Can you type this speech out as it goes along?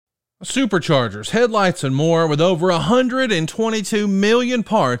Superchargers, headlights, and more. With over 122 million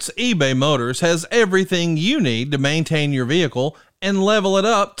parts, eBay Motors has everything you need to maintain your vehicle and level it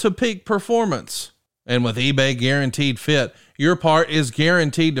up to peak performance. And with eBay Guaranteed Fit, your part is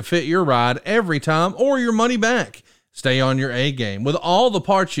guaranteed to fit your ride every time or your money back. Stay on your A game with all the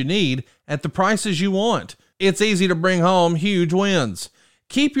parts you need at the prices you want. It's easy to bring home huge wins.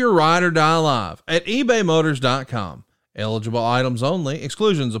 Keep your ride or die alive at ebaymotors.com. Eligible items only.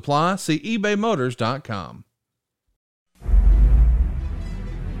 Exclusions apply. See ebaymotors.com.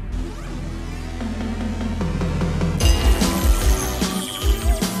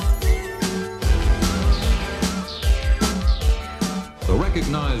 The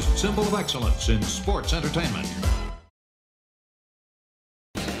recognized symbol of excellence in sports entertainment.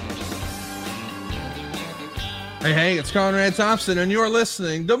 Hey, it's Conrad Thompson, and you're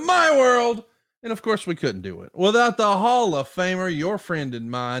listening to My World. And of course, we couldn't do it without the Hall of Famer, your friend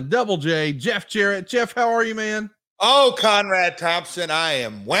and mine, Double J, Jeff Jarrett. Jeff, how are you, man? Oh, Conrad Thompson, I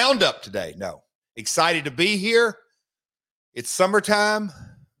am wound up today. No, excited to be here. It's summertime.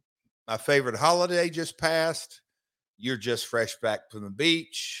 My favorite holiday just passed. You're just fresh back from the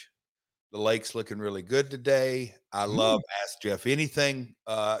beach. The lake's looking really good today. I love Ask Jeff Anything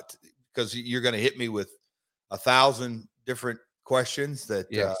because you're going to hit me with 1,000 different questions that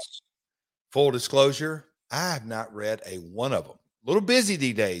full disclosure, I have not read a one of them. A little busy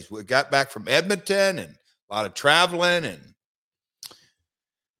these days. We got back from Edmonton and a lot of traveling, and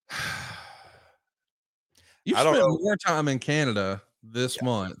You spent more time in Canada this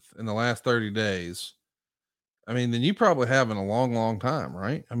month in the last 30 days. I mean, than you probably have in a long, long time,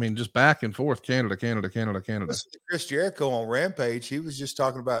 right? I mean, just back and forth, Canada. Listen to Chris Jericho on Rampage. He was just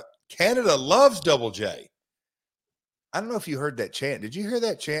talking about Canada loves Double J. I don't know if you heard that chant. Did you hear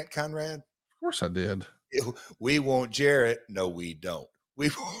that chant, Conrad? Of course I did. We want Jarrett. No, we don't. We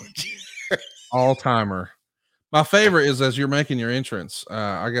want Jarrett. All timer. My favorite is as you're making your entrance.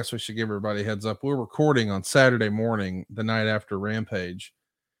 I guess we should give everybody a heads up. We're recording on Saturday morning, the night after Rampage.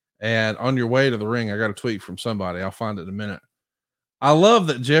 And on your way to the ring, I got a tweet from somebody. I'll find it in a minute. I love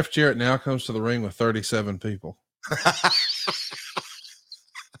that Jeff Jarrett now comes to the ring with 37 people.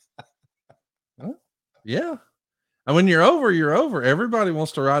 Yeah. And when you're over, you're over. Everybody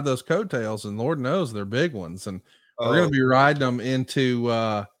wants to ride those coattails, and Lord knows they're big ones. And we're going to be riding them into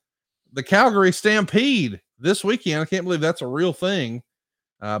the Calgary Stampede this weekend. I can't believe that's a real thing.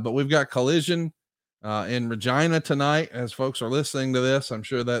 But we've got Collision in Regina tonight. As folks are listening to this, I'm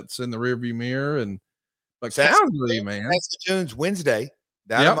sure that's in the rearview mirror. But Calgary, man. Saskatoon's Wednesday.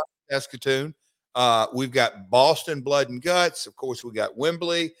 Down in Saskatoon. We've got Boston Blood and Guts. Of course, we got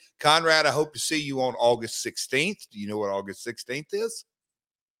Wembley. Conrad, I hope to see you on August 16th. Do you know what August 16th is?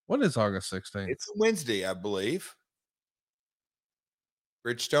 What is August 16th? It's a Wednesday, I believe.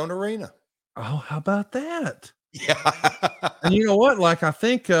 Bridgestone Arena. Oh, how about that? Yeah. And you know what? Like, I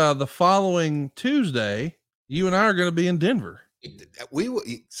think the following Tuesday, you and I are going to be in Denver.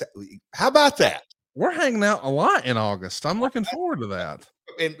 How about that? We're hanging out a lot in August. I'm looking forward to that.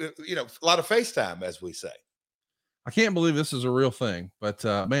 And, a lot of FaceTime, as we say. I can't believe this is a real thing, but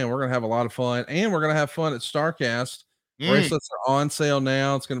man, we're going to have a lot of fun, and we're going to have fun at StarCast. Bracelets are on sale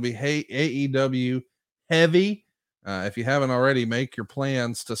now. It's going to be AEW heavy. If you haven't already, make your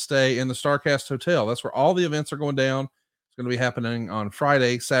plans to stay in the StarCast Hotel. That's where all the events are going down. It's going to be happening on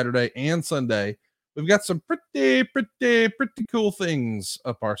Friday, Saturday, and Sunday. We've got some pretty cool things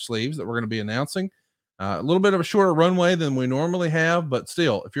up our sleeves that we're going to be announcing. A little bit of a shorter runway than we normally have, but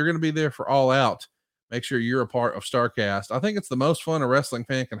still, if you're going to be there for All Out, make sure you're a part of StarCast. I think it's the most fun a wrestling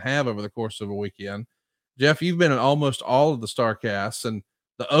fan can have over the course of a weekend. Jeff, you've been in almost all of the StarCasts, and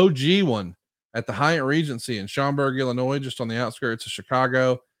the OG one at the Hyatt Regency in Schaumburg, Illinois, just on the outskirts of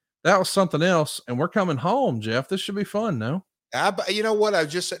Chicago. That was something else, and we're coming home, Jeff. This should be fun, no? You know what? I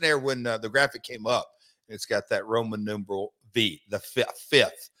was just sitting there when the graphic came up. It's got that Roman numeral V, the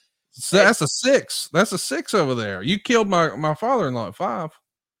fifth. So that's a 6. That's a 6 over there. You killed my father-in-law at 5.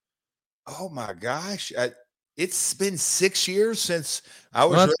 Oh my gosh. It's been 6 years since I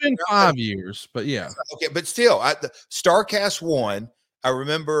was. Well, it's been 5 years, but yeah. Okay. But still, the StarCast 1, I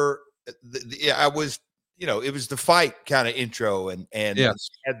remember I was, it was the fight kind of intro and yes.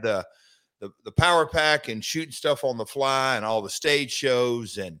 Had the power pack and shooting stuff on the fly and all the stage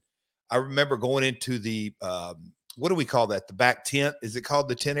shows. And I remember going into the, what do we call that? The back tent? Is it called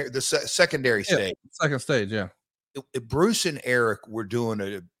the tent? The secondary stage? Second stage, yeah. Bruce and Eric were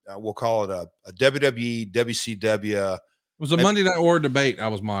doing we'll call it a WWE, WCW. It was a Monday Night War debate I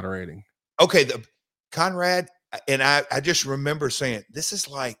was moderating. Okay, Conrad, and I just remember saying, this is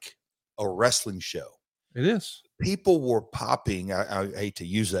like a wrestling show. It is. people were popping. I hate to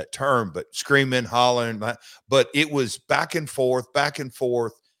use that term, but screaming, hollering, but it was back and forth, back and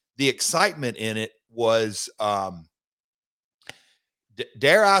forth. The excitement in it was,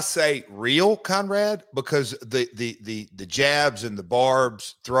 dare I say, real, Conrad, because the jabs and the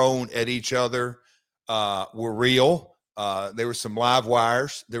barbs thrown at each other were real. There were some live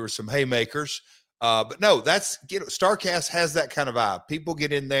wires, there were some haymakers, but no, Starcast has that kind of vibe. People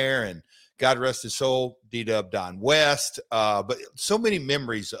get in there, and God rest his soul, D-Dub Don West, but so many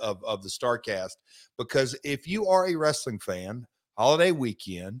memories of the Starcast, because if you are a wrestling fan, holiday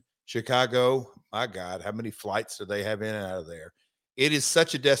weekend, Chicago, my God, how many flights do they have in and out of there? It is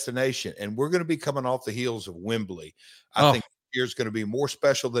such a destination, and we're going to be coming off the heels of Wembley. I think this year's going to be more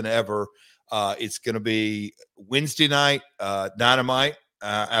special than ever. It's going to be Wednesday night, Dynamite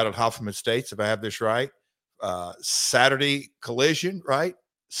out at Hoffman Estates, if I have this right. Saturday, Collision, right?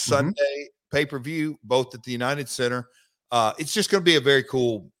 Sunday, pay-per-view, both at the United Center. It's just going to be a very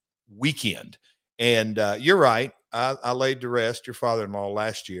cool weekend. And you're right. I laid to rest your father-in-law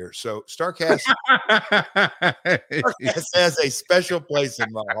last year. So Starcast has a special place in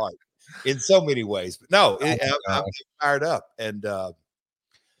my heart in so many ways. But no, I'm fired up. And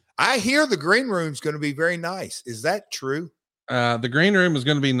I hear the green room's going to be very nice. Is that true? The green room is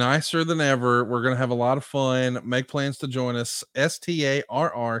going to be nicer than ever. We're going to have a lot of fun. Make plans to join us.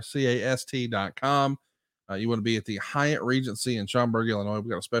 STARRCAST.com. You want to be at the Hyatt Regency in Schaumburg, Illinois. We've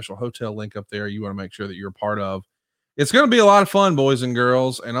got a special hotel link up there. You want to make sure that you're a part of. It's going to be a lot of fun, boys and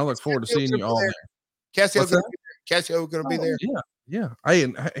girls, and I look forward to seeing you all there. Cassio's going to be there. Yeah. Hey,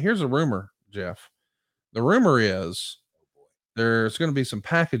 and here's a rumor, Jeff. The rumor is there's going to be some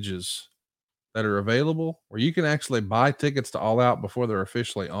packages that are available where you can actually buy tickets to All Out before they're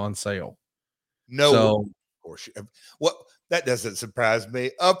officially on sale. Of course. Well, that doesn't surprise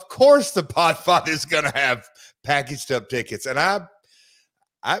me. Of course, the Podfather is going to have packaged up tickets, and I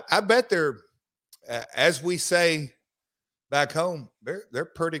bet they're, as we say back home,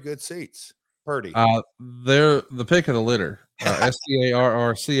 they're pretty good seats. They're the pick of the litter.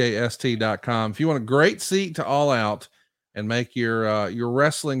 STARRCAST.com. If you want a great seat to All Out and make your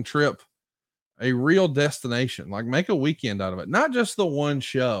wrestling trip a real destination, like make a weekend out of it, not just the one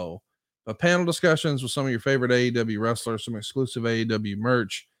show, but panel discussions with some of your favorite AEW wrestlers, some exclusive AEW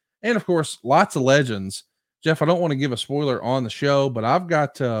merch, and of course, lots of legends. Jeff, I don't want to give a spoiler on the show, but I've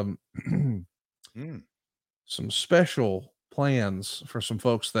got some special plans for some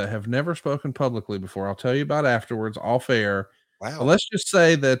folks that have never spoken publicly before. I'll tell you about afterwards, all fair. Wow. But let's just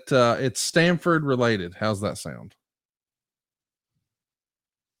say that it's Stanford related. How's that sound?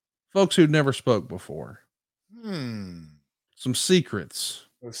 Folks who never spoke before. Some secrets.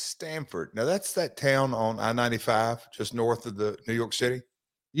 Stanford. Now that's that town on I-95, just north of the New York City.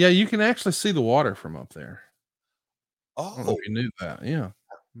 Yeah, you can actually see the water from up there. I don't know if you knew that. Yeah.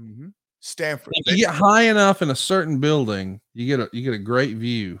 Stanford. If you get high enough in a certain building, you get a great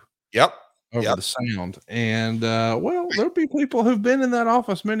view. Yep. Over the sound. And well, there'll be people who've been in that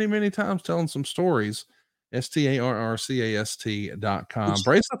office many, many times telling some stories. STARRCAST.com.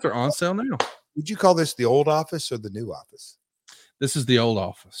 Bracelets are on sale now. Would you call this the old office or the new office? This is the old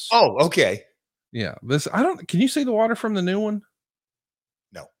office. Oh, okay. Yeah. Can you see the water from the new one?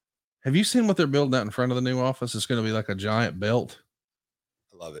 No. Have you seen what they're building out in front of the new office? It's going to be like a giant belt.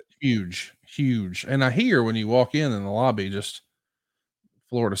 I love it. Huge. And I hear when you walk in the lobby, just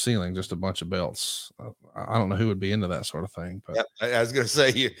floor to ceiling, just a bunch of belts. I don't know who would be into that sort of thing, but I was going to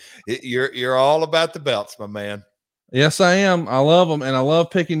say you're all about the belts, my man. Yes, I am. I love them, and I love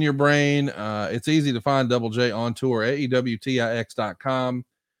picking your brain. It's easy to find Double J on tour at AEWTIX.com.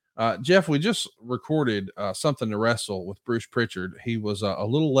 Jeff, we just recorded something to wrestle with Bruce Pritchard. He was a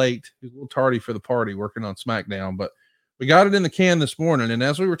little late. He was a little tardy for the party working on SmackDown, but we got it in the can this morning. And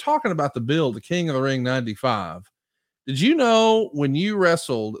as we were talking about the build, the King of the Ring 95, did you know when you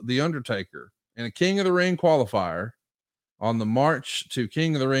wrestled The Undertaker in a King of the Ring qualifier on the March to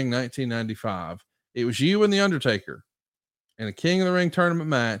King of the Ring 1995, it was you and The Undertaker in a King of the Ring tournament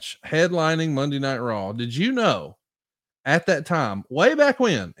match headlining Monday Night Raw. Did you know at that time, way back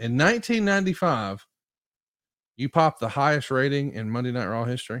when, in 1995, you popped the highest rating in Monday Night Raw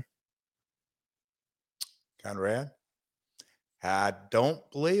history? Conrad, I don't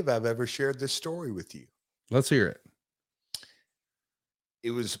believe I've ever shared this story with you. Let's hear it.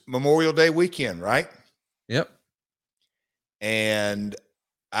 It was Memorial Day weekend, right? Yep. And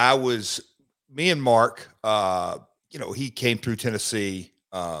me and Mark, he came through Tennessee,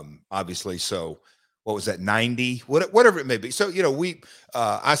 obviously. So what was that, 90, whatever it may be. So,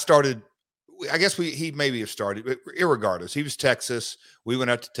 I started, I guess he maybe have started, but irregardless, he was Texas. We went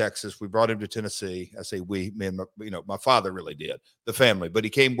out to Texas. We brought him to Tennessee. I say we, me and my father really did, the family, but he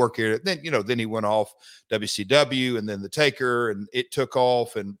came work here. Then, then he went off WCW and then the Taker, and it took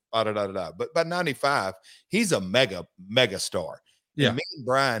off and da da da da. But by 95, he's a mega star. Yeah. And me and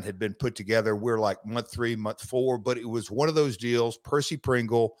Brian had been put together. We're like month 3, month 4, but it was one of those deals. Percy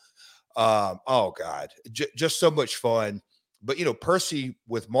Pringle. Oh God, just so much fun. But, Percy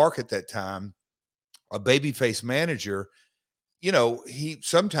with Mark at that time, a babyface manager, he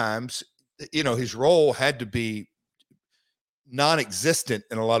sometimes, his role had to be non-existent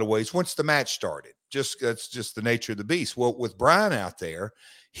in a lot of ways once the match started. That's just the nature of the beast. Well, with Brian out there,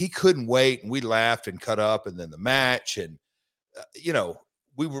 he couldn't wait, and we laughed and cut up, and then the match, and,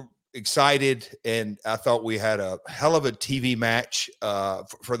 we were excited, and I thought we had a hell of a TV match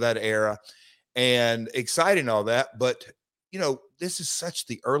for that era, and exciting all that. But this is such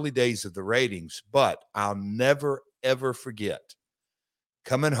the early days of the ratings, but I'll never, ever forget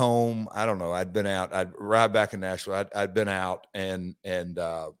coming home. I don't know. I'd been out. I'd arrived back in Nashville. I'd been out, and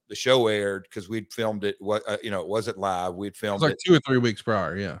the show aired because we'd filmed it. It wasn't live. We'd filmed it 2 or 3 weeks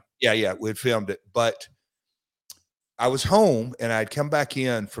prior. Yeah. Yeah. We'd filmed it, but I was home and I'd come back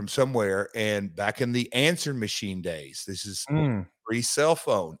in from somewhere, and back in the answering machine days, this is pre-cell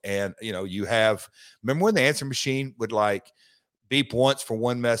phone. And, remember when the answering machine would like beep once for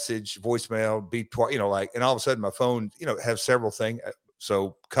one message, voicemail, beep twice, and all of a sudden my phone, have several things.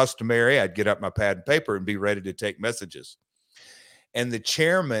 So customary, I'd get up my pad and paper and be ready to take messages. And the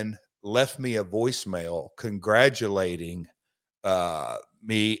chairman left me a voicemail congratulating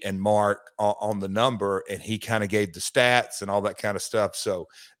me and Mark on the number, and he kind of gave the stats and all that kind of stuff. So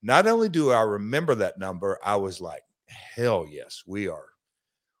not only do I remember that number, I was like, hell yes, we're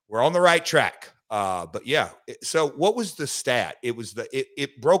on the right track. But yeah, so what was the stat? It was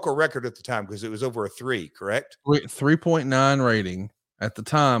it broke a record at the time because it was over a 3, correct? 3.9 rating at the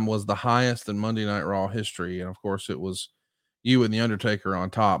time was the highest in Monday Night Raw history. And of course it was you and the Undertaker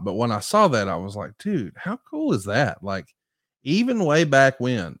on top. But when I saw that, I was like, dude, how cool is that? Like, even way back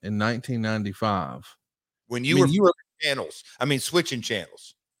when in 1995, when you were channels, switching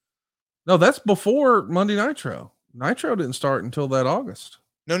channels. No, that's before Monday Nitro. Nitro didn't start until that August.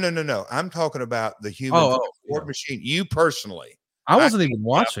 No. I'm talking about the human machine. You personally. I wasn't even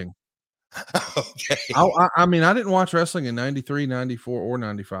watching. Okay. I didn't watch wrestling in 93, 94, or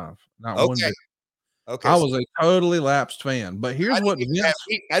 95. Not one bit. Okay. I was a totally lapsed fan. But here's what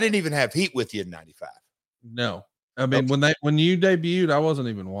I didn't even have heat with you in 95. No. When you debuted, I wasn't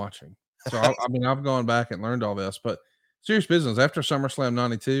even watching. So I've gone back and learned all this, but serious business. After SummerSlam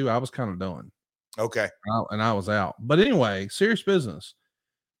 92, I was kind of done. Okay. And I was out. But anyway, serious business.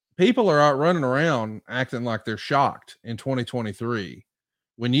 People are out running around acting like they're shocked in 2023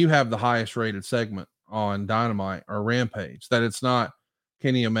 when you have the highest rated segment on Dynamite or Rampage, that it's not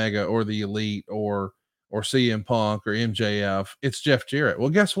Kenny Omega or the Elite or CM Punk or MJF. It's Jeff Jarrett. Well,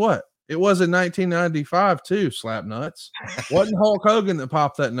 guess what? It was in 1995 too, slap nuts. Wasn't Hulk Hogan that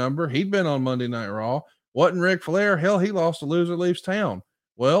popped that number. He'd been on Monday Night Raw. Wasn't Ric Flair. Hell, he lost to Loser Leaves Town.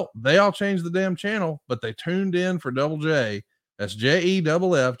 Well, they all changed the damn channel, but they tuned in for Double J. That's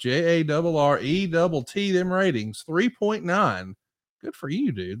JEFF, JARRETT, them ratings, 3.9. Good for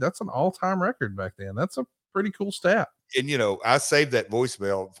you, dude. That's an all-time record back then. That's a pretty cool stat. And, I saved that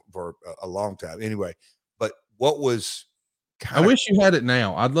voicemail for a long time anyway, but what was I wish you had it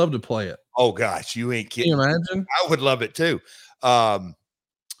now. I'd love to play it. Oh gosh, you ain't kidding. Can you imagine? I would love it too. Holiday.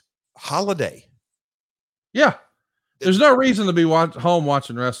 Yeah. There's no reason to be home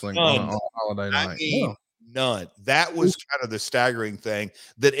watching wrestling on holiday night. None. That was kind of the staggering thing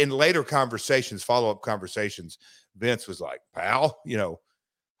that in later conversations, follow-up conversations, Vince was like, pal,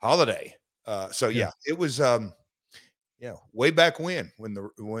 holiday. It was, way back when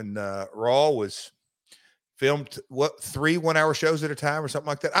Raw was filmed 3 1-hour shows at a time or something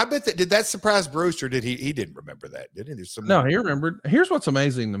like that. I bet did that surprise Bruce, or did he didn't remember that? Did he? No, he remembered. Here's what's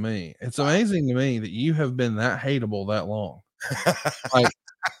amazing to me. It's amazing to me that you have been that hateable that long. Like,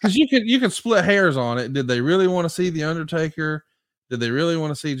 because you could split hairs on it. Did they really want to see the Undertaker? Did they really want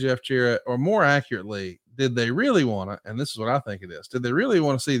to see Jeff Jarrett? Or more accurately, did they really want to? And this is what I think it is. Did they really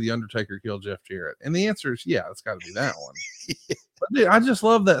want to see the Undertaker kill Jeff Jarrett? And the answer is yeah. It's got to be that one. But dude, I just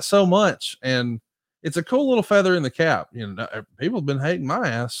love that so much, and it's a cool little feather in the cap. People have been hating my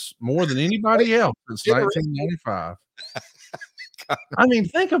ass more than anybody else since 1995.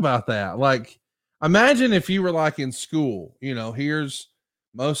 Think about that. Like, imagine if you were like in school, here's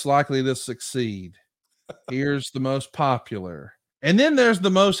most likely to succeed. Here's the most popular. And then there's the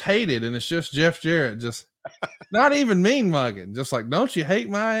most hated, and it's just Jeff Jarrett just Not even mean mugging, just like, don't you hate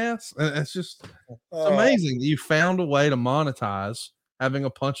my ass? And it's just, it's amazing. You found a way to monetize having a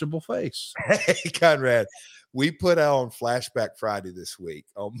punchable face. Hey, Conrad, we put out on Flashback Friday this week,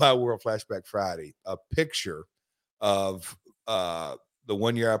 on My World Flashback Friday, a picture of the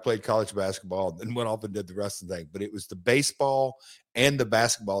 1 year I played college basketball and then went off and did the rest of the thing. But it was the baseball and the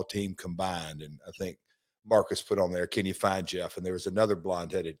basketball team combined. And I think Marcus put on there, can you find Jeff? And there was another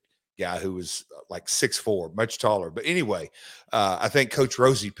blonde-headed guy who was like 6'4", much taller. But anyway, I think Coach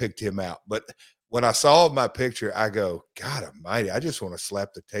Rosie picked him out. But when I saw my picture, I go, God almighty, I just want to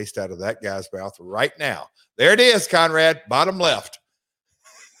slap the taste out of that guy's mouth right now. There it is, Conrad, bottom left.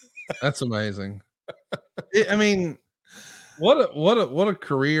 That's amazing. I mean, what a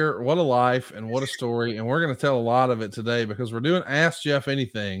career, what a life, and what a story. And we're going to tell a lot of it today because we're doing Ask Jeff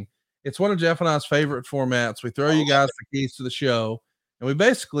Anything. It's one of Jeff and I's favorite formats. We throw you guys the keys to the show, and we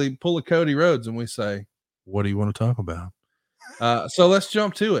basically pull a Cody Rhodes and we say, what do you want to talk about? So let's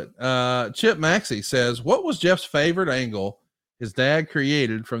jump to it. Chip Maxey says, what was Jeff's favorite angle his dad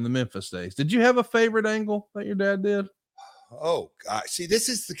created from the Memphis days? Did you have a favorite angle that your dad did? Oh God. See, this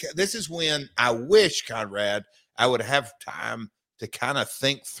is when I wish, Conrad, I would have time to kind of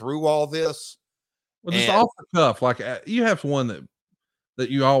think through all this. Well, just off the cuff, like you have one that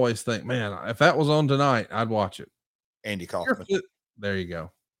you always think, man, if that was on tonight, I'd watch it. Andy Kaufman. There you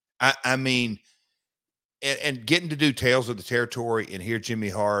go. I mean, and getting to do Tales of the Territory and hear Jimmy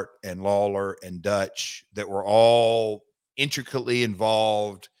Hart and Lawler and Dutch that were all intricately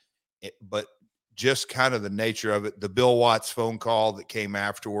involved, but just kind of the nature of it. The Bill Watts phone call that came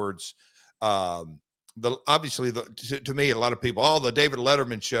afterwards. Obviously, to me, a lot of people, the David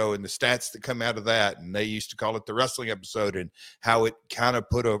Letterman show and the stats that come out of that, and they used to call it the wrestling episode, and how it kind of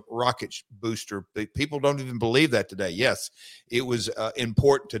put a rocket booster. People don't even believe that today. Yes, it was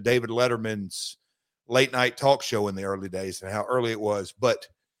important to David Letterman's late night talk show in the early days and how early it was, but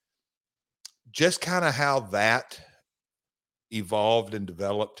just kind of how that evolved and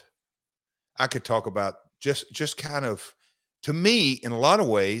developed. I could talk about just kind of, to me, in a lot of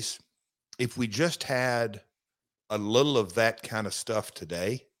ways, if we just had a little of that kind of stuff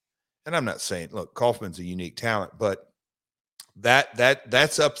today, and I'm not saying, look, Kaufman's a unique talent, but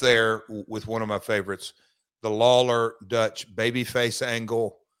that's up there with one of my favorites, the Lawler Dutch babyface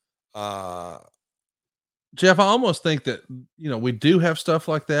angle. Jeff, I almost think that, we do have stuff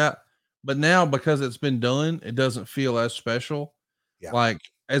like that, but now because it's been done, it doesn't feel as special. Yeah. Like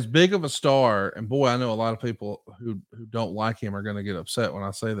as big of a star, and boy, I know a lot of people who don't like him are going to get upset when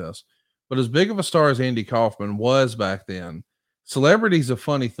I say this, but as big of a star as Andy Kaufman was back then, celebrity's a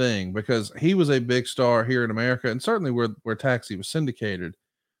funny thing because he was a big star here in America and certainly where Taxi was syndicated,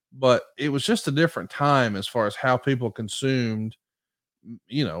 but it was just a different time as far as how people consumed,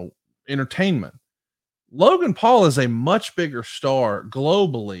 entertainment. Logan Paul is a much bigger star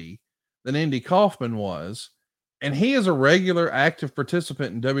globally than Andy Kaufman was, and he is a regular active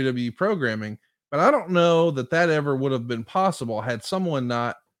participant in WWE programming, but I don't know that ever would have been possible had someone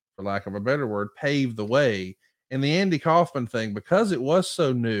not, for lack of a better word, paved the way. And the Andy Kaufman thing, because it was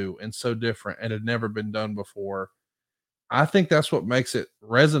so new and so different and had never been done before, I think that's what makes it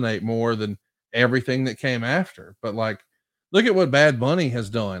resonate more than everything that came after. But look at what Bad Bunny has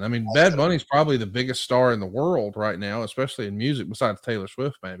done. I mean, Bad Bunny's probably the biggest star in the world right now, especially in music, besides Taylor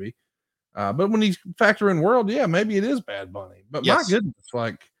Swift, maybe. But when you factor in world, yeah, maybe it is Bad Bunny. But yes. My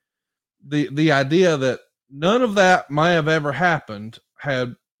goodness, the idea that none of that might have ever happened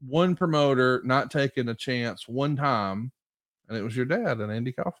had one promoter not taken a chance one time, and it was your dad and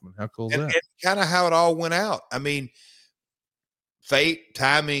Andy Kaufman. How cool is that? And kind of how it all went out. I mean, fate,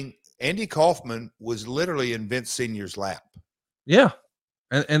 timing. Andy Kaufman was literally in Vince Sr.'s lap. Yeah.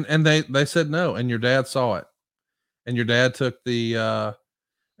 And they said no, and your dad saw it. And your dad took the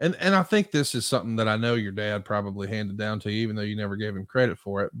and I think this is something that I know your dad probably handed down to you, even though you never gave him credit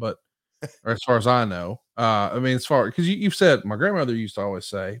for it, but or as far as I know. I mean, because you've said, my grandmother used to always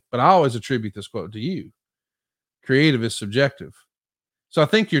say, but I always attribute this quote to you. Creative is subjective. So I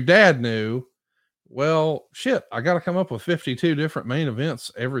think your dad knew, well, shit, I got to come up with 52 different main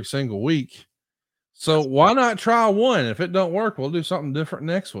events every single week. So why not try one? If it don't work, we'll do something different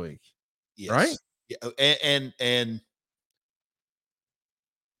next week. Yes. Right? Yeah. And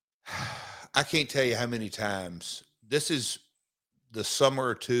I can't tell you how many times this is the summer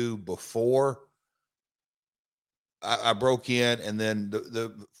or two before I broke in, and then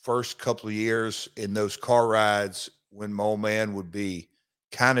the first couple of years in those car rides when Mole Man would be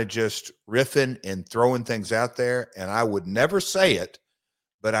kind of just riffing and throwing things out there, and I would never say it,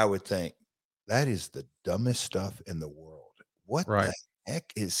 but I would think, that is the dumbest stuff in the world. What the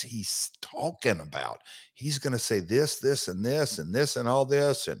heck is he talking about? He's going to say this, this, and this, and this, and all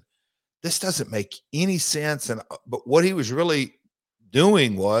this. And this doesn't make any sense. But what he was really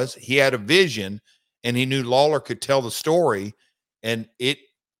doing was he had a vision and he knew Lawler could tell the story. And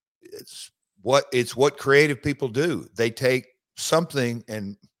it's what creative people do. They take something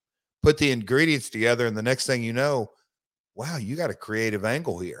and put the ingredients together. And the next thing you know, wow, you got a creative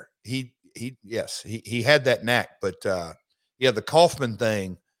angle here. He had that knack, but the Kaufman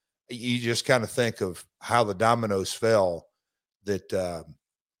thing, you just kind of think of how the dominoes fell that,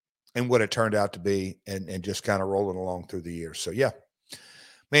 and what it turned out to be, and just kind of rolling along through the years. So, yeah,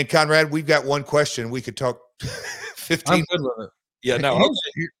 man, Conrad, we've got one question. We could talk 15. I'm good with it. Yeah, no.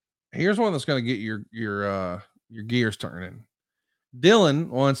 Here's one that's going to get your gears turning. Dylan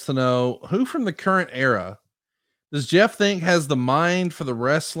wants to know who from the current era does Jeff think has the mind for the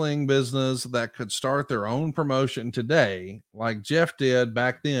wrestling business that could start their own promotion today, like Jeff did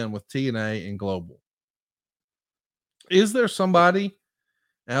back then with TNA and Global? Is there somebody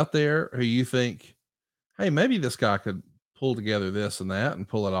out there who you think, hey, maybe this guy could pull together this and that and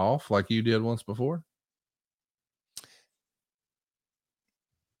pull it off like you did once before?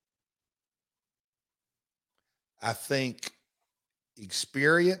 I think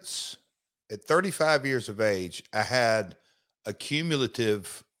experience at 35 years of age, I had a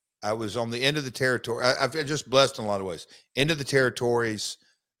cumulative, I was on the end of the territory. I've been just blessed in a lot of ways. End of the territories,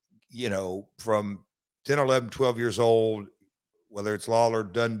 from 10 or 11, 12 years old, whether it's Lawler,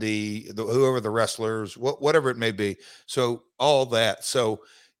 Dundee, whoever the wrestlers, whatever it may be. So all that. So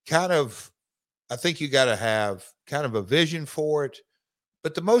kind of, I think you got to have kind of a vision for it.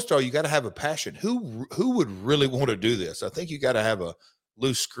 But the most you got to have a passion. Who would really want to do this? I think you got to have a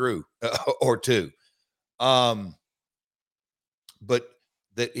loose screw or two. But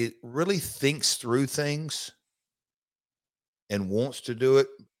that it really thinks through things and wants to do it.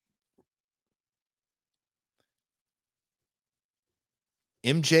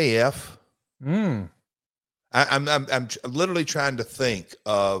 MJF. I'm literally trying to think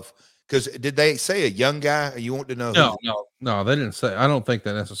of, because did they say a young guy? You want to know? No, they didn't say. I don't think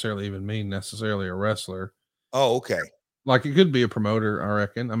that necessarily even mean necessarily a wrestler. Oh, okay. Like it could be a promoter, I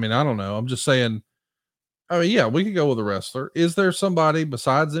reckon. I mean, I don't know. I'm just saying. I mean, yeah, we could go with a wrestler. Is there somebody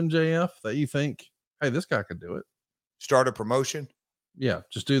besides MJF that you think, hey, this guy could do it? Start a promotion? Yeah,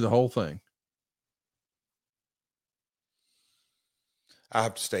 just do the whole thing. I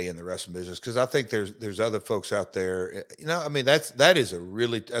have to stay in the wrestling business because I think there's other folks out there. I mean, that's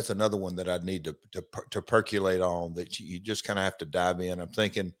another one that I need to percolate on, that you just kind of have to dive in. I'm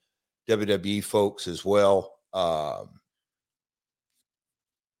thinking WWE folks as well.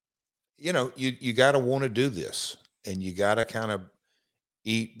 You got to want to do this, and you got to kind of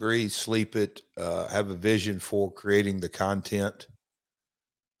eat, breathe, sleep it, have a vision for creating the content.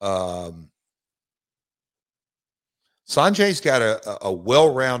 Sanjay's got a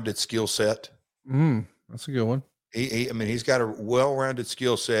well-rounded skill set. That's a good one. He's got a well-rounded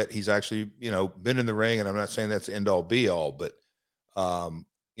skill set. He's actually, been in the ring, and I'm not saying that's end all be all, but, an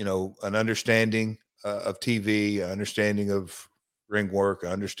understanding of TV, an understanding of ring work,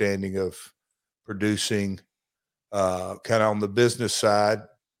 an understanding of producing, kind of on the business side.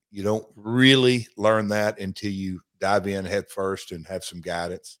 You don't really learn that until you dive in head first and have some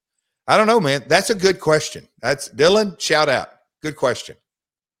guidance. I don't know, man. That's a good question. That's Dylan. Shout out. Good question.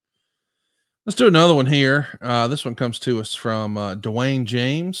 Let's do another one here. This one comes to us from Dwayne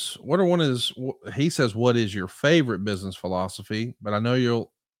James. He says, what is your favorite business philosophy? But I know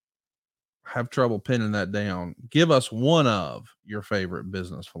you'll have trouble pinning that down. Give us one of your favorite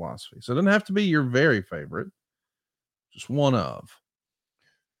business philosophies. So it doesn't have to be your very favorite, just one of.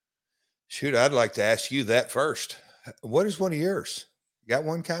 Shoot, I'd like to ask you that first. What is one of yours? You got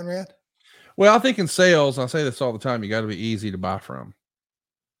one, Conrad? Well, I think in sales, I say this all the time, you got to be easy to buy from.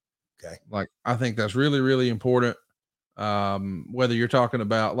 Okay. Like, I think that's really, really important. Whether you're talking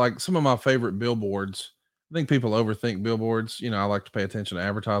about like some of my favorite billboards, I think people overthink billboards. I like to pay attention to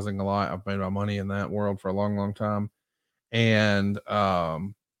advertising a lot. I've made my money in that world for a long, long time. And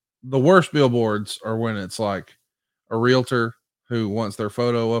the worst billboards are when it's like a realtor who wants their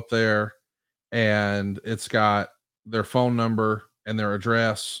photo up there and it's got their phone number and their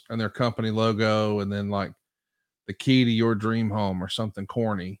address and their company logo, and then like the key to your dream home or something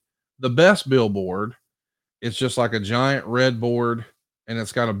corny. The best billboard, it's just like a giant red board and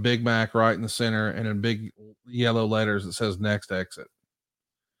it's got a Big Mac right in the center and in big yellow letters it says next exit.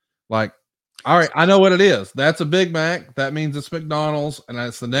 Like, all right, I know what it is. That's a Big Mac. That means it's McDonald's and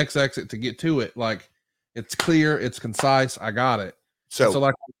it's the next exit to get to it. Like, it's clear, it's concise. I got it. So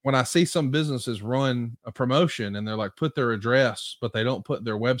like when I see some businesses run a promotion and they're like, put their address, but they don't put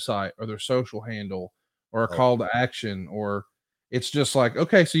their website or their social handle or a call to action, or it's just like,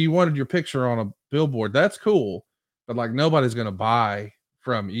 okay, so you wanted your picture on a billboard. That's cool. But like nobody's going to buy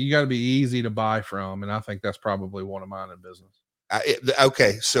from you. You got to be easy to buy from. And I think that's probably one of mine in business.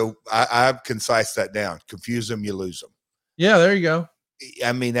 Okay. So I've concise that down. Confuse them, you lose them. Yeah, there you go.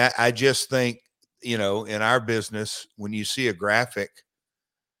 I mean, I just think, you know, in our business, when you see a graphic,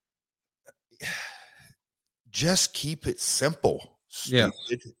 just keep it simple. Yeah.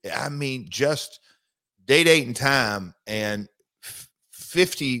 I mean, just date, date, and time, and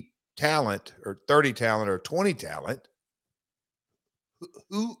 50 talent or 30 talent or 20 talent.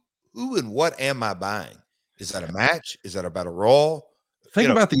 Who and what am I buying? Is that a match? Is that about a Raw? Think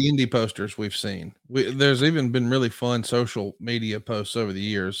about the indie posters we've seen. There's even been really fun social media posts over the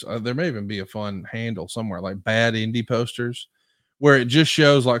years. There may even be a fun handle somewhere like bad indie posters, where it just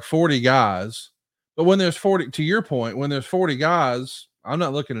shows like 40 guys. But when there's 40, to your point, when there's 40 guys, I'm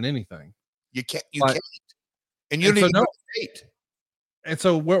not looking at anything. You can't, and you don't even date. And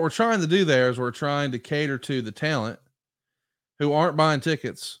so what we're trying to do there is we're trying to cater to the talent who aren't buying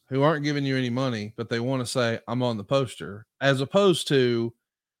tickets, who aren't giving you any money, but they want to say, I'm on the poster, as opposed to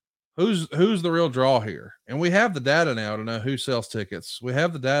who's the real draw here. And we have the data now to know who sells tickets. We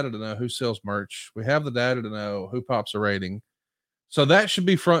have the data to know who sells merch. We have the data to know who pops a rating. So that should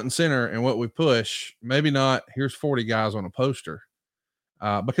be front and center in what we push. Maybe not, here's 40 guys on a poster.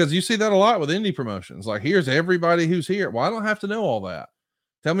 Because you see that a lot with indie promotions. Like, here's everybody who's here. Well, I don't have to know all that.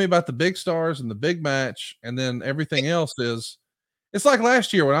 Tell me about the big stars and the big match. And then everything else is, it's like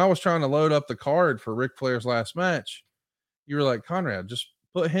last year when I was trying to load up the card for Ric Flair's last match. You were like, Conrad, just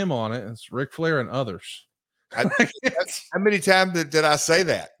put him on it. It's Ric Flair and others. How many times did I say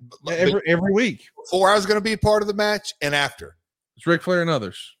that? Every week. Before I was going to be a part of the match and after. It's Ric Flair and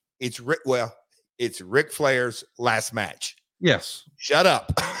others. It's Ric Flair's last match. Yes. Shut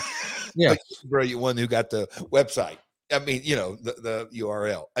up. Yeah. Brilliant one who got the website. I mean, you know, the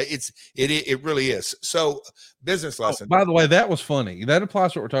URL. It really is. So business lesson. By the way, that was funny. That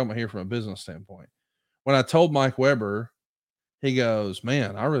applies to what we're talking about here from a business standpoint. When I told Mike Weber, he goes,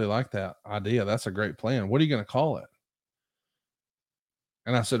 man, I really like that idea. That's a great plan. What are you going to call it?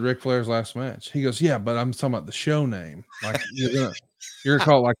 And I said, Ric Flair's last match. He goes, yeah, but I'm talking about the show name. Like you're gonna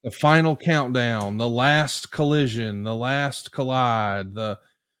call it like the final countdown, the last collision, the last collide, the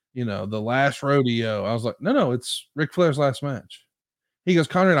last rodeo. I was like, no, it's Ric Flair's last match. He goes,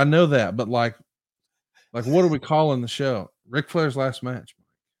 Conrad, I know that, but like what are we calling the show? Ric Flair's last match.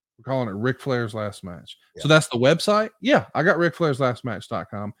 We're calling it Ric Flair's last match. Yeah. So that's the website. Yeah, I got Ric Flair's last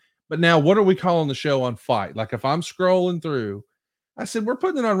match.com. But now what are we calling the show on Fight? Like if I'm scrolling through, I said, we're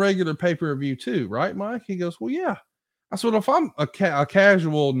putting it on regular pay-per-view too, right, Mike? He goes, well, yeah. I said, well, if I'm a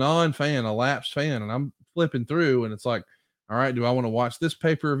casual non-fan, a lapsed fan, and I'm flipping through and it's like, all right, do I want to watch this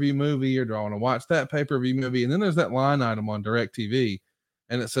pay-per-view movie or do I want to watch that pay-per-view movie? And then there's that line item on DirecTV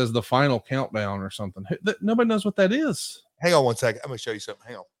and it says the final countdown or something. Nobody knows what that is. Hang on one second. I'm going to show you something.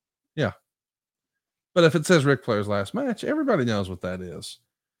 Hang on. Yeah. But if it says Ric Flair's last match, everybody knows what that is.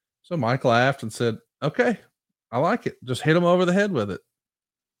 So Mike laughed and said, okay, I like it. Just hit him over the head with it.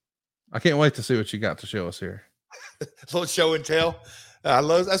 I can't wait to see what you got to show us here. A little show and tell.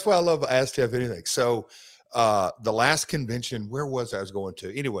 That's why I love Ask Jeff Anything. So the last convention, where was I was going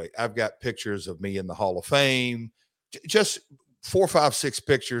to? Anyway, I've got pictures of me in the Hall of Fame, just 4, 5, 6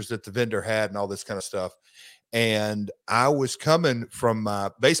 pictures that the vendor had and all this kind of stuff. And I was coming from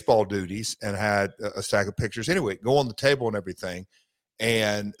my baseball duties and had a stack of pictures anyway, go on the table and everything.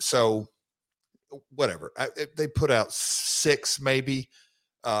 And so whatever, they put out 6 maybe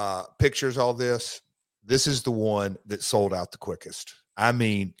pictures, all this. This is the one that sold out the quickest. I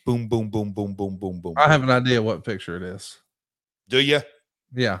mean, boom, boom, boom, boom, boom, boom, boom. I have an idea what picture it is. Do you?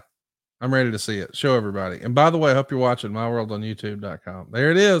 Yeah. I'm ready to see it. Show everybody. And by the way, I hope you're watching myworldonyoutube.com. There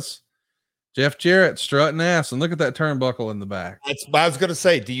it is. Jeff Jarrett strutting ass. And look at that turnbuckle in the back. That's what I was going to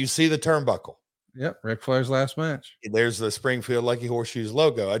say. Do you see the turnbuckle? Yep. Ric Flair's last match. There's the Springfield Lucky Horseshoes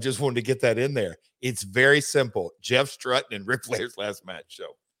logo. I just wanted to get that in there. It's very simple. Jeff Strutton and Ric Flair's last match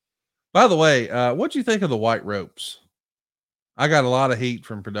show. By the way, what'd you think of the white ropes? I got a lot of heat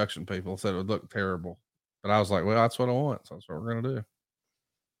from production people, said it would look terrible. But I was like, well, that's what I want. So that's what we're going to do.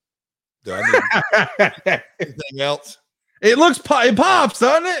 Do I need anything else? It pops,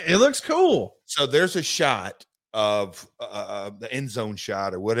 doesn't it? It looks cool. So there's a shot of the end zone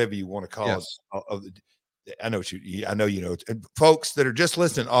shot or whatever you want to call it. I know you know. And folks that are just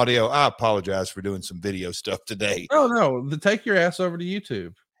listening audio, I apologize for doing some video stuff today. No, take your ass over to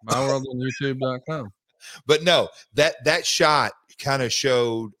YouTube. myworldonyoutube.com. But no, that shot kind of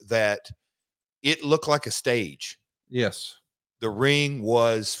showed that it looked like a stage. Yes. The ring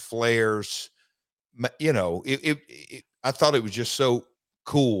was Flair's, I thought it was just so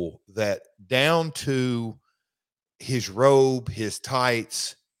cool that down to his robe, his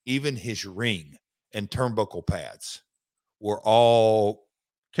tights, even his ring and turnbuckle pads were all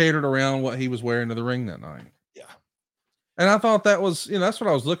catered around what he was wearing to the ring that night. Yeah. And I thought that was, that's what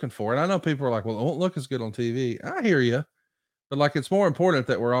I was looking for. And I know people are like, well, it won't look as good on TV. I hear you. But like, it's more important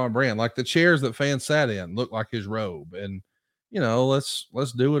that we're on brand. Like the chairs that fans sat in look like his robe, and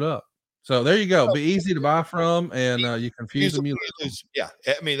let's do it up. So there you go. Be easy to buy from, and you confuse them. Yeah,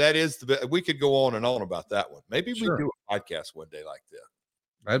 I mean that is we could go on and on about that one. Maybe we do a podcast one day like that.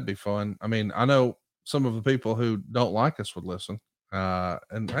 That'd be fun. I mean, I know some of the people who don't like us would listen,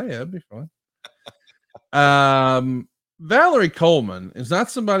 and hey, that'd be fun. Valerie Coleman is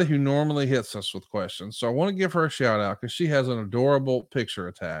not somebody who normally hits us with questions, so I want to give her a shout out because she has an adorable picture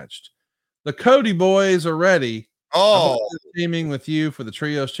attached. The Cody boys are ready. Oh, teaming with you for the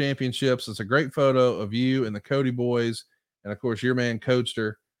Trios Championships. It's a great photo of you and the Cody boys, and of course your man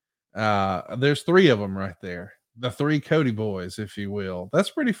Coaster. There's 3 of them right there. The 3 Cody boys, if you will.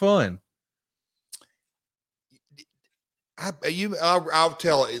 That's pretty fun. I'll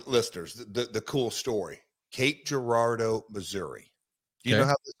tell listeners the cool story. Cape Girardeau, Missouri. Do you know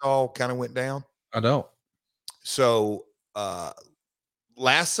how this all kind of went down? I don't. So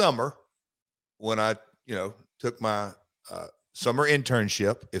last summer, when I took my summer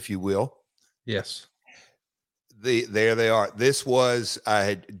internship, if you will. Yes. There they are. This was, I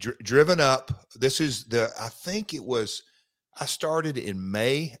had driven up. This is I think it was, I started in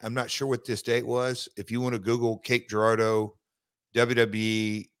May. I'm not sure what this date was. If you want to Google Cape Girardeau,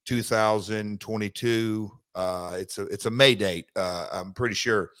 WWE 2022, it's a May date. I'm pretty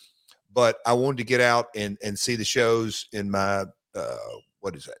sure, but I wanted to get out and see the shows in my,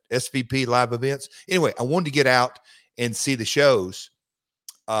 what is that? SVP live events. Anyway, I wanted to get out and see the shows.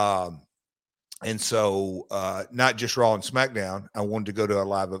 And so, not just Raw and SmackDown, I wanted to go to a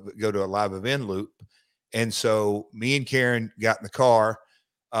live event loop. And so me and Karen got in the car,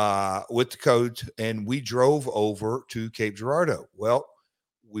 with the coach, and we drove over to Cape Girardeau. Well,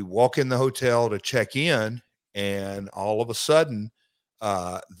 we walk in the hotel to check in, and all of a sudden,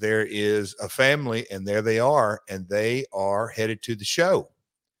 there is a family, and there they are, and they are headed to the show.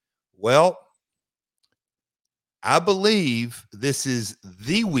 Well, I believe this is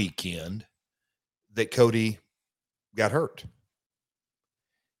the weekend that Cody got hurt.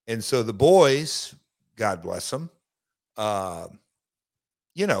 And so the boys, God bless them, they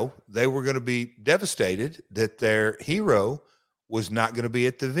were going to be devastated that their hero was not going to be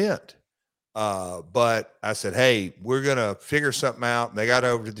at the event. But I said, hey, we're going to figure something out. And they got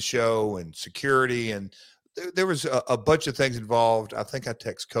over to the show and security, and there was a bunch of things involved. I think I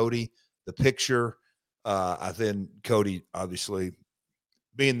text Cody the picture. Then Cody, obviously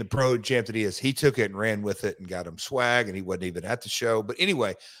being the pro champ that he is, he took it and ran with it and got him swag, and he wasn't even at the show. But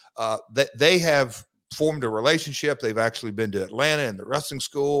anyway, they have formed a relationship. They've actually been to Atlanta and the wrestling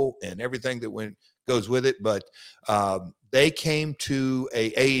school and everything that goes with it. But they came to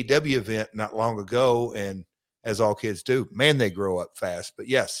a AEW event not long ago, and as all kids do, man, they grow up fast. But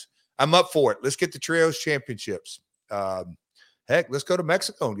yes, I'm up for it. Let's get the Trios Championships. Heck, let's go to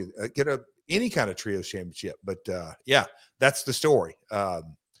Mexico and get any kind of Trios Championship. But yeah, that's the story.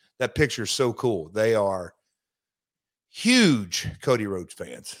 That picture is so cool. They are huge Cody Rhodes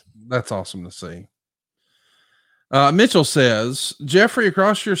fans. That's awesome to see. Mitchell says, Jeffrey,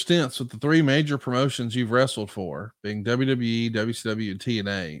 across your stints with the 3 major promotions you've wrestled for, being WWE, WCW, and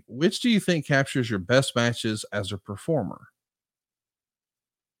TNA, which do you think captures your best matches as a performer?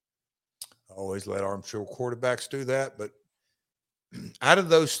 I always let arm show quarterbacks do that, but out of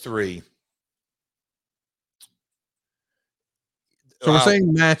those 3. So we're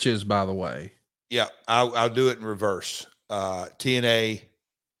saying matches, by the way. Yeah, I'll do it in reverse. TNA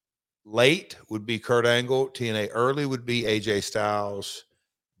late would be Kurt Angle. TNA early would be AJ Styles.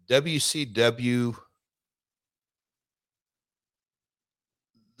 WCW,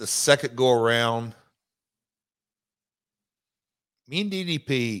 the second go around, me and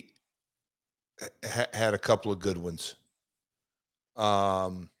DDP had a couple of good ones.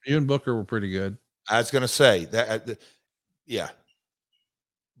 You and Booker were pretty good. I was going to say that. Yeah.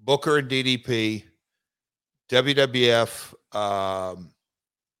 Booker and DDP, WWF,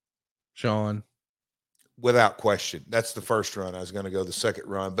 Sean, without question. That's the first run. I was going to go the second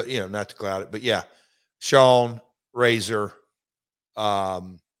run, but not to cloud it. But yeah, Sean, Razor,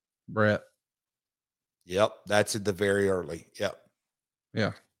 Brett. Yep, that's at the very early. Yep.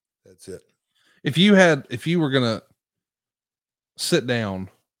 Yeah, that's it. If you were gonna sit down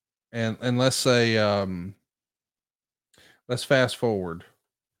and let's say, let's fast forward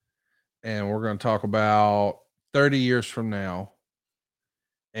and we're going to talk about 30 years from now,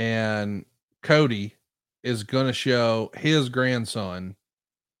 and Cody is going to show his grandson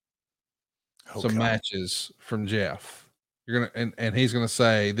some matches from Jeff. You're going to, and he's going to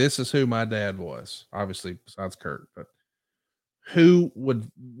say, this is who my dad was, obviously besides Kurt, but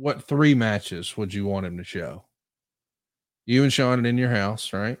what 3 matches would you want him to show? You and Sean in your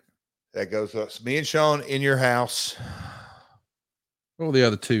house, right? That goes us. Me and Sean in your house. What will the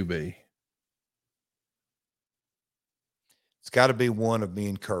other 2 be? It's got to be one of me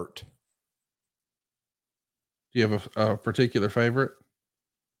and Kurt. Do you have a particular favorite?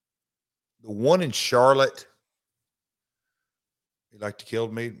 The one in Charlotte. He like to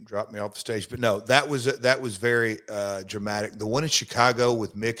kill me, drop me off the stage. But no, that was very dramatic. The one in Chicago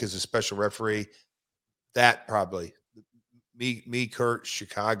with Mick as a special referee, that probably me, Kurt,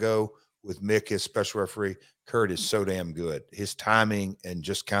 Chicago with Mick as special referee. Kurt is so damn good. His timing and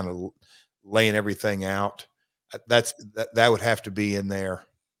just kind of laying everything out. That would have to be in there.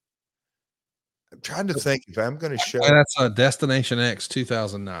 I'm trying to think if I'm going to show. And that's Destination X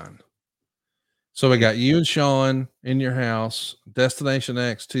 2009. So we got you and Sean in your house, Destination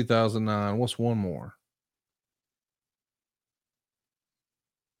X 2009. What's one more?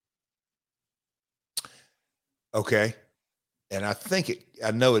 Okay. And I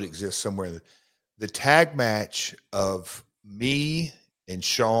know it exists somewhere. The tag match of me and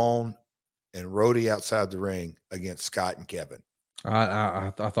Sean and Rhodey outside the ring against Scott and Kevin.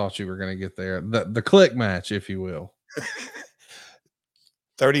 I thought you were going to get there. The click match, if you will.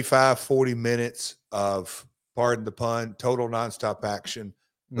 35, 40 minutes of, pardon the pun, total nonstop action.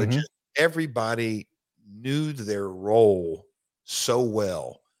 But just everybody knew their role so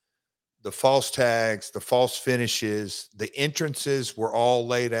well. The false tags, the false finishes, the entrances were all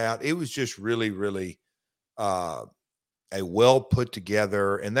laid out. It was just really, really a well put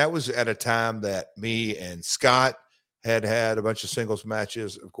together. And that was at a time that me and Scott had a bunch of singles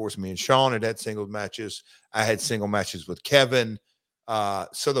matches. Of course, me and Sean had singles matches. I had single matches with Kevin.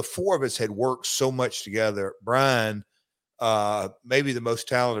 So the 4 of us had worked so much together. Brian, maybe the most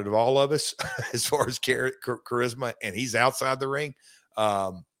talented of all of us as far as charisma, and he's outside the ring.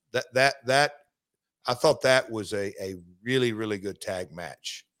 That I thought that was a really, really good tag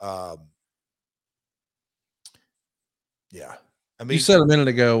match. Yeah. I mean, you said a minute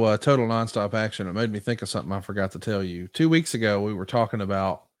ago, total nonstop action. It made me think of something I forgot to tell you. 2 weeks ago, we were talking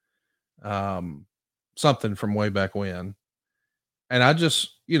about something from way back when. And I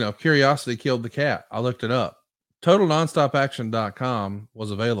just, curiosity killed the cat. I looked it up. TotalNonstopAction.com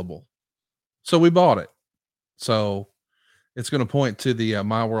was available. So we bought it. So it's going to point to the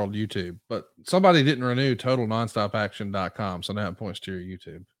My World YouTube. But somebody didn't renew TotalNonstopAction.com. So now it points to your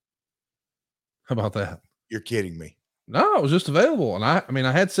YouTube. How about that? You're kidding me. No, it was just available. And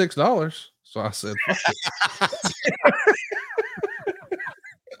I had $6. So I said, fuck it.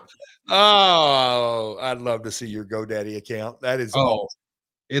 Oh, I'd love to see your GoDaddy account. That is awesome.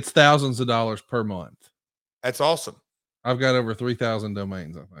 It's thousands of dollars per month. That's awesome. I've got over 3,000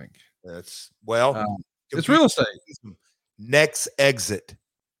 domains, I think. It's it's real estate. Next exit.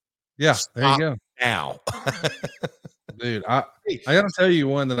 Yeah, there you go. Now. Dude, I got to tell you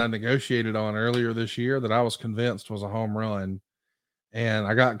one that I negotiated on earlier this year that I was convinced was a home run, and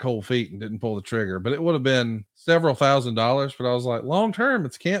I got cold feet and didn't pull the trigger, but it would have been several $1,000s, but I was like, long term,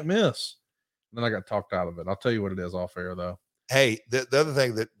 it's can't miss. And then I got talked out of it. I'll tell you what it is off air though. Hey, the other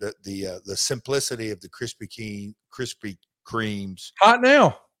thing that the simplicity of the Krispy Kremes. Hot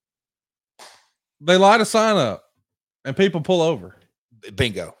now. They light a sign up and people pull over.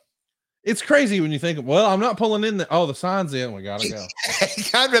 Bingo. It's crazy when you think, well, I'm not pulling in the sign's in. We gotta go.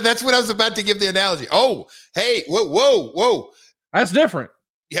 Conrad, that's what I was about to give the analogy. Oh, hey, whoa. That's different.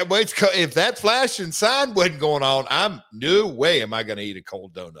 Yeah, but if that flashing sign wasn't going on, no way am I going to eat a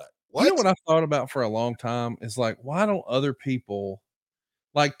cold donut. What? You know what I've thought about for a long time is like, why don't other people,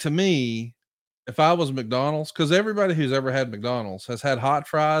 like, to me, if I was McDonald's, because everybody who's ever had McDonald's has had hot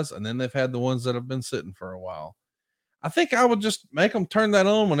fries and then they've had the ones that have been sitting for a while. I think I would just make them turn that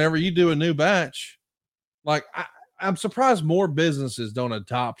on whenever you do a new batch. Like, I'm surprised more businesses don't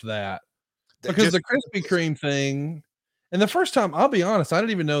adopt that, because the Krispy Kreme thing. And the first time, I'll be honest, I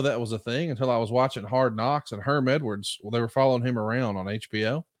didn't even know that was a thing until I was watching Hard Knocks, and Herm Edwards, well, they were following him around on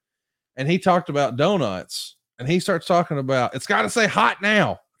HBO, and he talked about donuts, and he starts talking about, it's got to say hot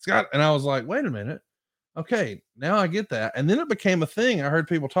now. And I was like, wait a minute. Okay, now I get that. And then it became a thing. I heard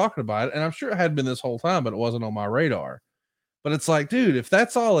people talking about it, and I'm sure it had been this whole time, but it wasn't on my radar. But it's like, dude, if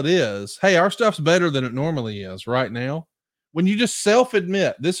that's all it is, hey, our stuff's better than it normally is right now. when you just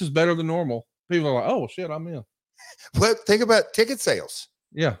self-admit this is better than normal, people are like, oh shit, I'm in. But think about ticket sales.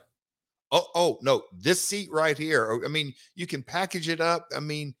 Yeah. Oh no, this seat right here. I mean, you can package it up. I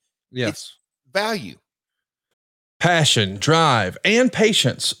mean, Yes. It's value. Passion, drive, and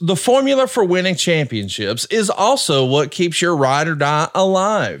patience. The formula for winning championships is also what keeps your ride or die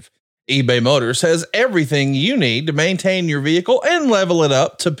alive. eBay Motors has everything you need to maintain your vehicle and level it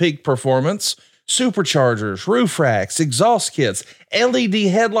up to peak performance. Superchargers, roof racks, exhaust kits, LED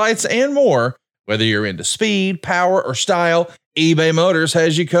headlights, and more. Whether you're into speed, power, or style, eBay Motors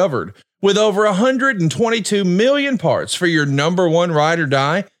has you covered. With over 122 million parts for your number one ride or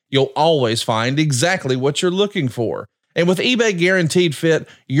die, you'll always find exactly what you're looking for. And with eBay Guaranteed Fit,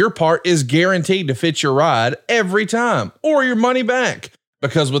 your part is guaranteed to fit your ride every time, or your money back.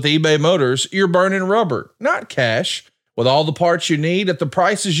 Because with eBay Motors, you're burning rubber, not cash. With all the parts you need at the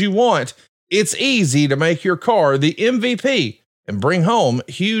prices you want, it's easy to make your car the MVP and bring home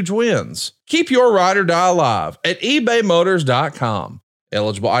huge wins. Keep your ride or die alive at ebaymotors.com.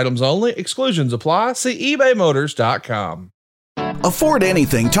 Eligible items only. Exclusions apply. See ebaymotors.com. Afford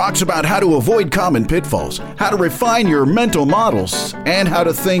Anything talks about how to avoid common pitfalls, how to refine your mental models, and how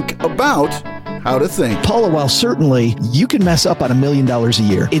to think about how to think. Paula, while certainly you can mess up on $1 million a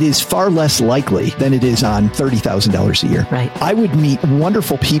year, it is far less likely than it is on $30,000 a year. Right. I would meet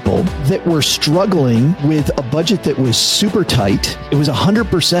wonderful people that were struggling with a budget that was super tight. It was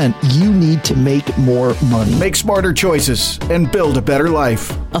 100%. You need to make more money. Make smarter choices and build a better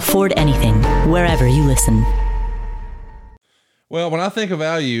life. Afford Anything, wherever you listen. Well, when I think of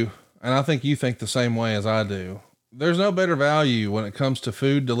value, and I think you think the same way as I do, there's no better value when it comes to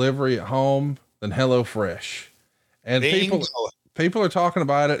food delivery at home than HelloFresh. And people are talking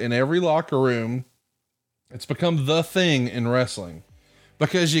about it in every locker room. It's become the thing in wrestling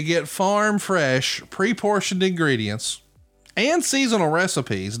because you get farm fresh, pre-portioned ingredients and seasonal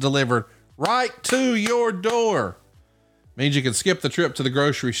recipes delivered right to your door. Means you can skip the trip to the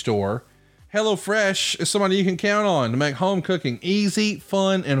grocery store. HelloFresh is somebody you can count on to make home cooking easy,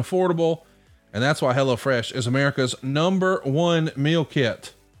 fun, and affordable. And that's why HelloFresh is America's #1 meal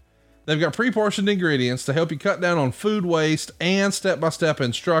kit. They've got pre-portioned ingredients to help you cut down on food waste and step-by-step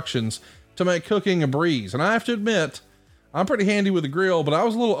instructions to make cooking a breeze. And I have to admit, I'm pretty handy with a grill, but I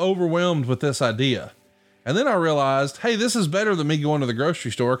was a little overwhelmed with this idea. And then I realized, hey, this is better than me going to the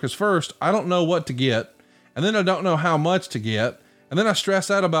grocery store because first, I don't know what to get. And then I don't know how much to get. And then I stress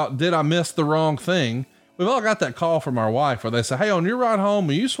out about, did I miss the wrong thing? We've all got that call from our wife where they say, hey, on your ride home,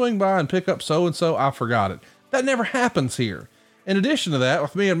 will you swing by and pick up so-and-so? I forgot it. That never happens here. In addition to that,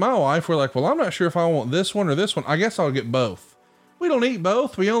 with me and my wife, we're like, well, I'm not sure if I want this one or this one. I guess I'll get both. We don't eat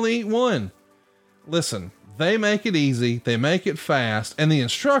both. We only eat one. Listen, they make it easy. They make it fast. And the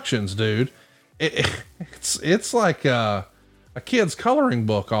instructions, dude, it's like a kid's coloring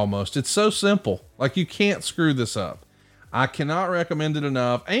book almost. It's so simple. Like you can't screw this up. I cannot recommend it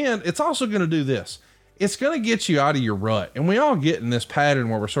enough. And it's also going to do this. It's going to get you out of your rut. And we all get in this pattern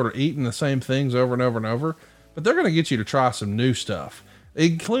where we're sort of eating the same things over and over and over, but they're going to get you to try some new stuff,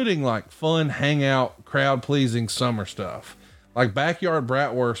 including like fun hangout, crowd pleasing summer stuff like backyard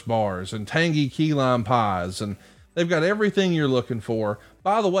bratwurst bars and tangy key lime pies. And they've got everything you're looking for.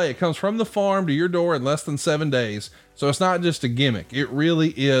 By the way, it comes from the farm to your door in less than 7 days. So it's not just a gimmick. It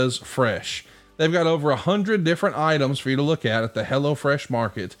really is fresh. They've got over 100 different items for you to look at the HelloFresh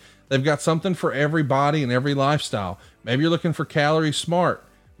market. They've got something for every body and every lifestyle. Maybe you're looking for calorie smart.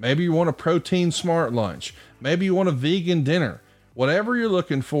 Maybe you want a protein smart lunch. Maybe you want a vegan dinner. Whatever you're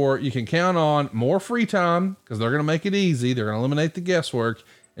looking for, you can count on more free time because they're going to make it easy. They're going to eliminate the guesswork,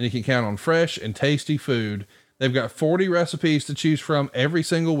 and you can count on fresh and tasty food. They've got 40 recipes to choose from every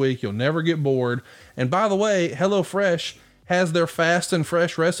single week. You'll never get bored. And by the way, HelloFresh has their fast and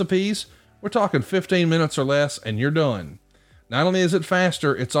fresh recipes. We're talking 15 minutes or less and you're done. Not only is it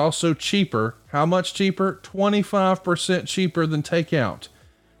faster, it's also cheaper. How much cheaper? 25% cheaper than takeout.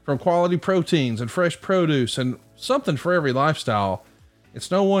 From quality proteins and fresh produce and something for every lifestyle,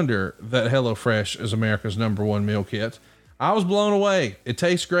 it's no wonder that HelloFresh is America's #1 meal kit. I was blown away. It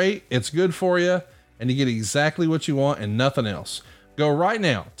tastes great. It's good for you. And you get exactly what you want and nothing else. Go right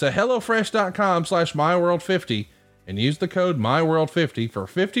now to HelloFresh.com/MyWorld50 and use the code MyWorld50 for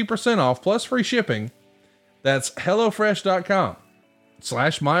 50% off plus free shipping. That's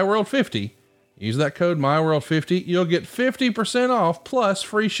HelloFresh.com/MyWorld50. Use that code MyWorld50. You'll get 50% off plus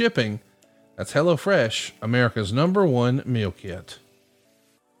free shipping. That's HelloFresh, America's #1 meal kit.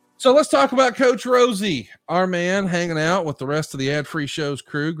 So let's talk about Coach Rosie, our man, hanging out with the rest of the Ad Free Shows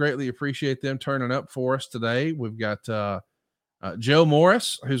crew. Greatly appreciate them turning up for us today. We've got Joe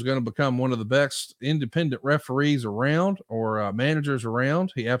Morris, who's going to become one of the best independent referees around or managers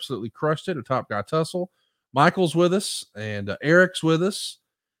around. He absolutely crushed it. A Top Guy Tussle. Michael's with us, and Eric's with us.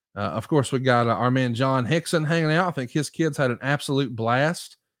 Of course, we got our man John Hickson hanging out. I think his kids had an absolute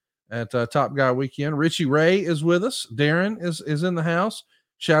blast at Top Guy Weekend. Richie Ray is with us. Darren is in the house.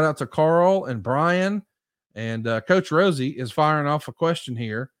 Shout out to Carl and Brian. And Coach Rosie is firing off a question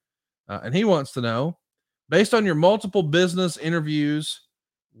here. And he wants to know, based on your multiple business interviews,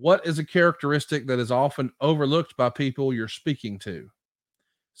 what is a characteristic that is often overlooked by people you're speaking to?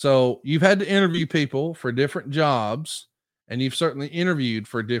 So you've had to interview people for different jobs, and you've certainly interviewed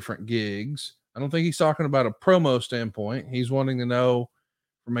for different gigs. I don't think he's talking about a promo standpoint. He's wanting to know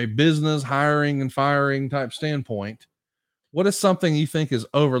from a business hiring and firing type standpoint, what is something you think is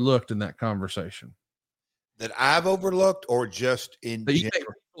overlooked in that conversation? That I've overlooked, or just in that you think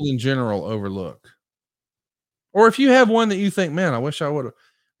people in general overlook? Or if you have one that you think, man, I wish I would have,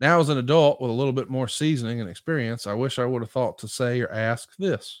 now as an adult with a little bit more seasoning and experience, I wish I would have thought to say or ask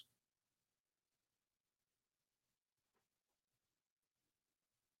this.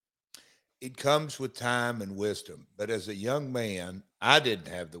 It comes with time and wisdom. But as a young man, I didn't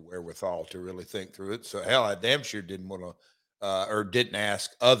have the wherewithal to really think through it. So hell, I damn sure didn't want to or didn't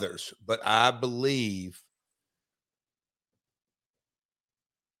ask others. But I believe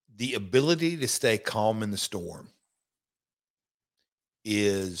the ability to stay calm in the storm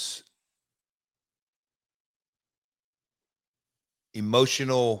is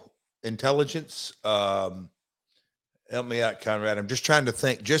emotional intelligence. Help me out, Conrad. I'm just trying to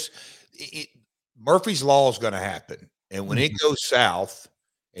think. Murphy's Law is going to happen. And when it goes south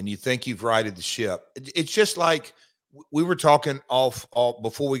and you think you've righted the ship, it's just like we were talking off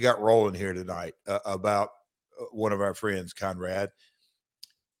before we got rolling here tonight about one of our friends, Conrad.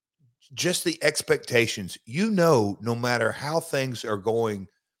 Just the expectations, no matter how things are going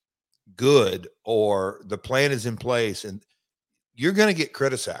good or the plan is in place, and you're going to get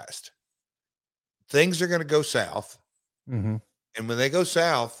criticized. Things are going to go south. Mm-hmm. And when they go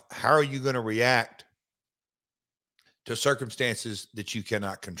south, how are you going to react to circumstances that you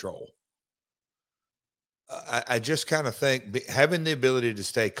cannot control? I just kind of think having the ability to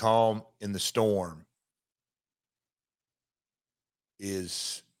stay calm in the storm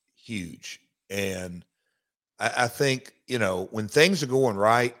is huge. And I think, when things are going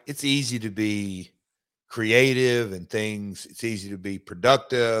right, it's easy to be creative and it's easy to be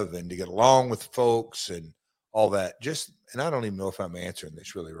productive and to get along with folks and all that. And I don't even know if I'm answering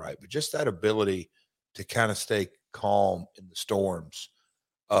this really right, but just that ability to kind of stay calm in the storms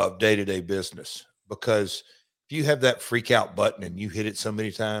of day-to-day business. Because if you have that freak out button and you hit it so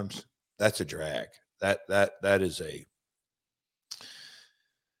many times, that's a drag. That is a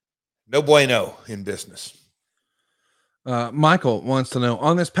no bueno in business. Michael wants to know,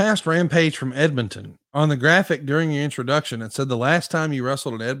 on this past Rampage from Edmonton, on the graphic during your introduction, it said the last time you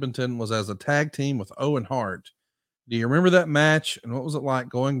wrestled in Edmonton was as a tag team with Owen Hart. Do you remember that match? And what was it like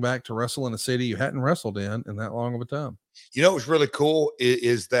going back to wrestle in a city you hadn't wrestled in that long of a time? What was really cool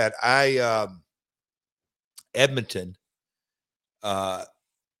is that Edmonton, I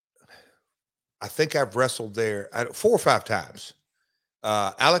think I've wrestled there 4 or 5 times.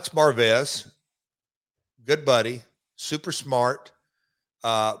 Alex Marvez, good buddy, super smart,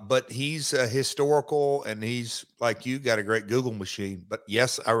 but he's historical, and he's like you, got a great Google machine. But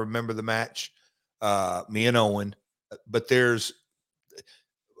yes, I remember the match, me and Owen. But there's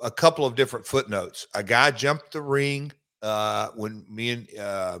a couple of different footnotes. A guy jumped the ring when me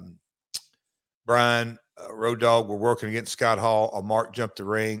and Brian Road Dogg were working against Scott Hall. A Mark jumped the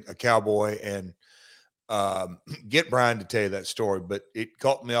ring, a Cowboy, and get Brian to tell you that story. But it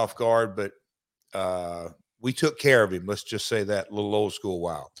caught me off guard. But we took care of him. Let's just say that, a little old school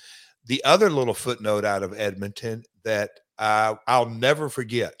while. The other little footnote out of Edmonton that I'll never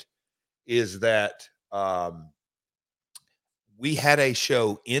forget is that we had a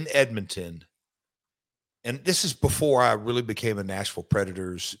show in Edmonton, and this is before I really became a Nashville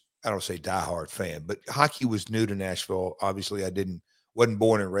Predators, I don't say diehard fan, but hockey was new to Nashville. Obviously, I wasn't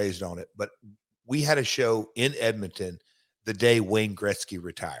born and raised on it, but we had a show in Edmonton the day Wayne Gretzky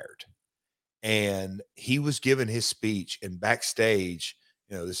retired. And he was giving his speech, and backstage,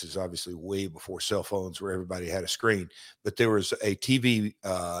 this is obviously way before cell phones where everybody had a screen, but there was a TV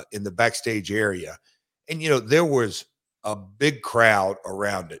in the backstage area. And, there was a big crowd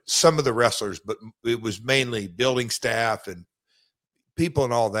around it. Some of the wrestlers, but it was mainly building staff and people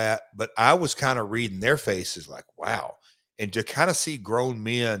and all that. But I was kind of reading their faces like, wow. And to kind of see grown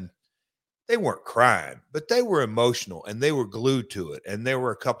men, they weren't crying, but they were emotional and they were glued to it. And there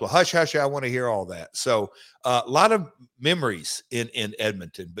were a couple of hush, hush, I want to hear all that. So a lot of memories in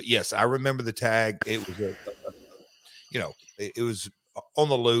Edmonton. But yes, I remember the tag. It was it was on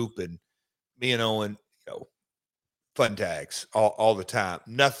the loop, and me and Owen, fun tags all the time.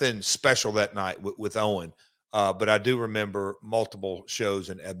 Nothing special that night with Owen. But I do remember multiple shows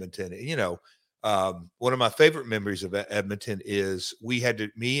in Edmonton. One of my favorite memories of Edmonton is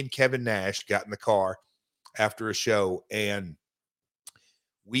me and Kevin Nash got in the car after a show, and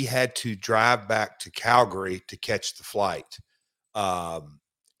we had to drive back to Calgary to catch the flight.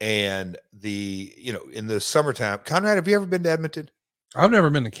 And in the summertime, Conrad, have you ever been to Edmonton? I've never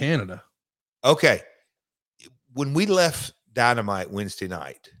been to Canada. Okay. When we left Dynamite Wednesday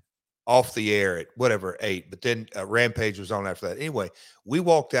night, off the air at 8, but then Rampage was on after that. Anyway, we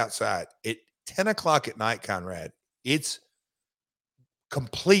walked outside at 10 o'clock at night, Conrad. It's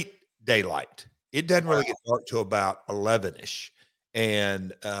complete daylight. It doesn't really get dark till about 11-ish.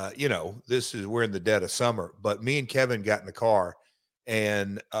 And, we're in the dead of summer, but me and Kevin got in the car,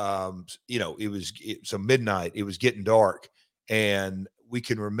 and, it was midnight. It was getting dark, and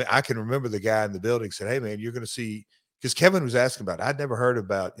I can remember the guy in the building said, "Hey man, you're going to see," because Kevin was asking about it. I'd never heard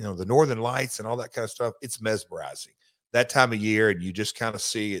about, the Northern Lights and all that kind of stuff. It's mesmerizing that time of year. And you just kind of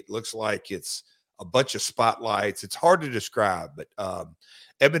see, it looks like it's a bunch of spotlights. It's hard to describe, but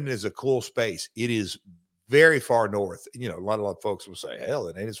Edmonton is a cool space. It is very far north. A lot of folks will say, hell,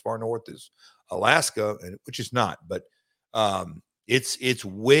 it ain't as far north as Alaska, which is not, but it's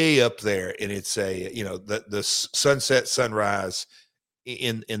way up there. And it's the sunset, sunrise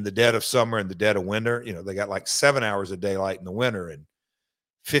in the dead of summer and the dead of winter. They got like 7 hours of daylight in the winter and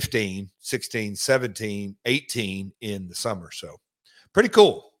 15, 16, 17, 18 in the summer. So pretty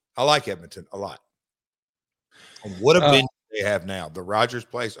cool. I like Edmonton a lot. And what a venue they have now. The Rogers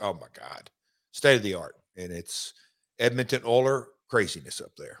Place. Oh my God. State of the art. And it's Edmonton Oiler craziness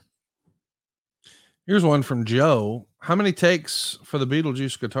up there. Here's one from Joe. How many takes for the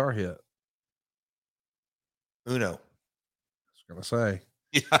Beetlejuice guitar hit? Uno. Gonna say.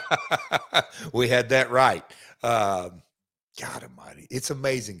 We had that right. God almighty. It's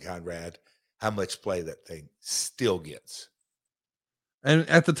amazing, Conrad, how much play that thing still gets. And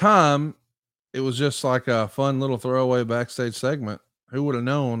at the time, it was just like a fun little throwaway backstage segment. Who would have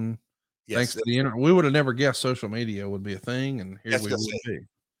known? Yes, thanks to the internet, we would have never guessed social media would be a thing, and here we would be.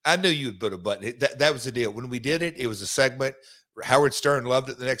 I knew you would put a button. That was the deal. When we did it, it was a segment. Howard Stern loved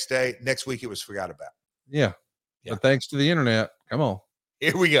it the next day. Next week, it was forgot about. Yeah. But thanks to the internet, come on.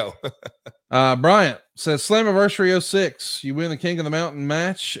 Here we go. Bryant says Slammiversary 06. You win the King of the Mountain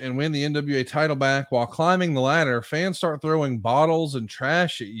match and win the NWA title back. While climbing the ladder, fans start throwing bottles and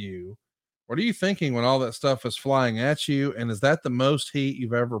trash at you. What are you thinking when all that stuff is flying at you? And is that the most heat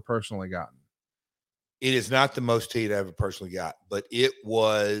you've ever personally gotten? It is not the most heat I ever personally got, but it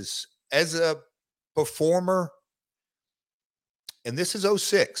was as a performer. And this is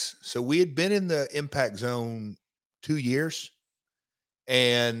 06. So we had been in the Impact Zone 2 years.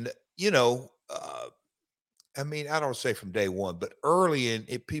 And, I don't say from day one, but early in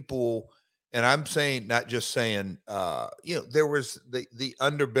it, people, and I'm saying, not just saying, there was the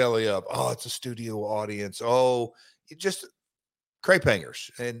underbelly of, it's a studio audience. It just crepe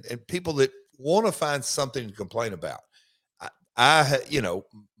hangers and people that want to find something to complain about. My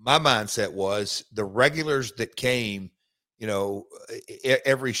mindset was the regulars that came,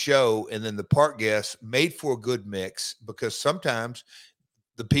 every show, and then the part guests made for a good mix, because sometimes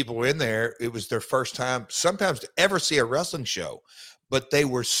the people were in there, it was their first time sometimes to ever see a wrestling show, but they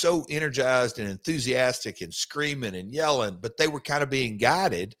were so energized and enthusiastic and screaming and yelling, but they were kind of being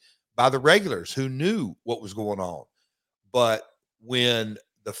guided by the regulars who knew what was going on. But when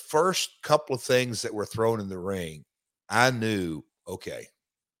the first couple of things that were thrown in the ring, I knew, okay,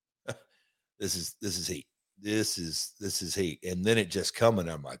 this is heat. This is heat. And then it just coming.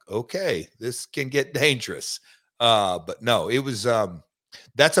 I'm like, okay, this can get dangerous. But no, it was,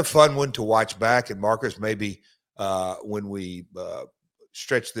 that's a fun one to watch back. And Marcus, maybe when we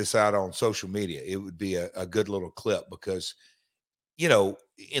stretch this out on social media, it would be a good little clip, because,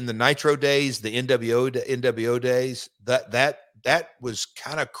 in the Nitro days, the NWO days, that was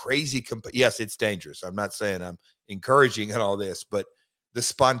kind of crazy. Yes, it's dangerous. I'm not saying I'm encouraging and all this, but the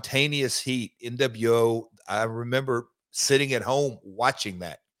spontaneous heat, NWO, I remember sitting at home watching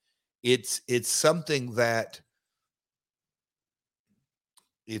that. It's something that,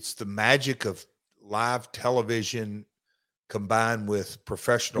 it's the magic of live television combined with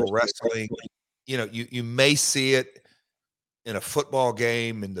professional wrestling. You may see it in a football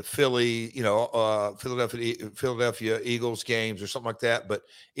game in the Philly, Philadelphia Eagles games or something like that. But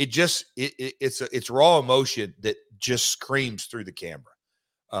it's raw emotion that just screams through the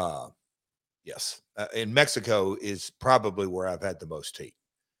camera. Yes. In Mexico is probably where I've had the most heat.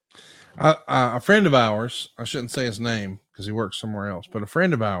 A friend of ours, I shouldn't say his name because he works somewhere else, but a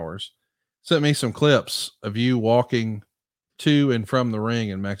friend of ours sent me some clips of you walking to and from the ring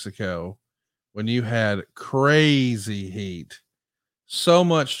in Mexico when you had crazy heat, so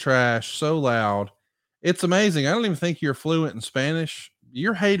much trash, so loud. It's amazing. I don't even think you're fluent in Spanish.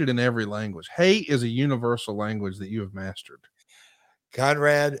 You're hated in every language. Hate is a universal language that you have mastered.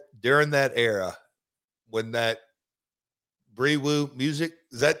 Conrad, during that era, when that Bree Woo music,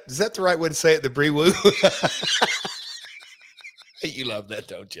 is that the right way to say it? The Bree Woo. You love that,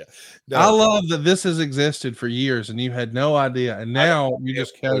 don't you? No. I love that this has existed for years and you had no idea. And now you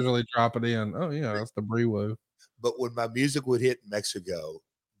just casually drop it in. Oh, yeah, that's the Bree Woo. But when my music would hit Mexico,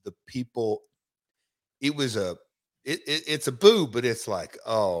 the people, it's a boo, but it's like,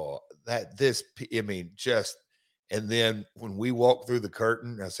 and then when we walked through the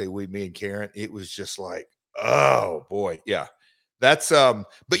curtain, I say me and Karen, it was just like, oh boy. Yeah. That's, but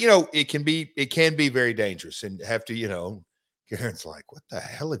it can be very dangerous and have to, Karen's like, what the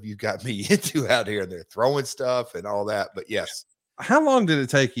hell have you got me into out here? And they're throwing stuff and all that. But yes. How long did it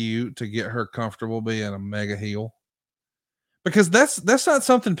take you to get her comfortable being a mega heel? Because that's not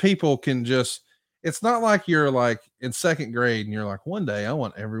something people can just, it's not like you're like in second grade and you're like, one day I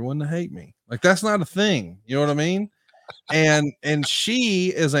want everyone to hate me. Like that's not a thing. You know what I mean? And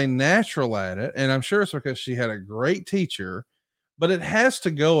she is a natural at it. And I'm sure it's because she had a great teacher, but it has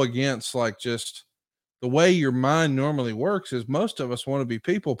to go against like just the way your mind normally works is most of us want to be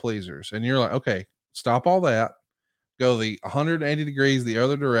people pleasers. And you're like, okay, stop all that, go the 180 degrees the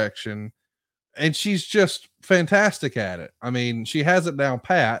other direction. And she's just fantastic at it. I mean, she has it down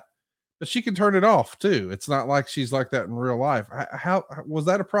pat, but she can turn it off too. It's not like she's like that in real life. How was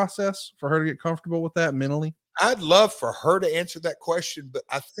that a process for her to get comfortable with that mentally? I'd love for her to answer that question, but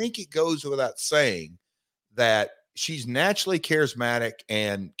I think it goes without saying that she's naturally charismatic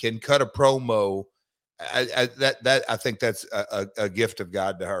and can cut a promo. I think that's a gift of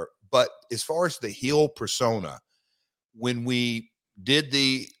God to her. But as far as the heel persona, when we did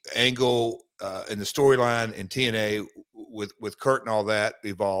the angle in the storyline in TNA with Kurt and all that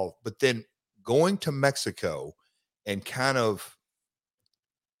evolved, but then going to Mexico and kind of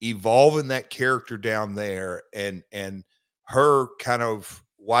evolving that character down there and her kind of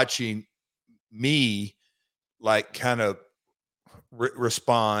watching me like kind of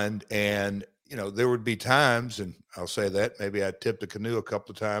respond. And there would be times, and I'll say that maybe I tipped a canoe a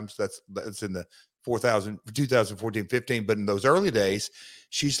couple of times. That's in the 2014, 15. But in those early days,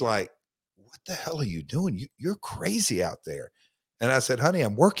 she's like, what the hell are you doing? You're crazy out there. And I said, honey,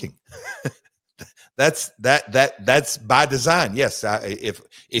 I'm working. That's by design. Yes.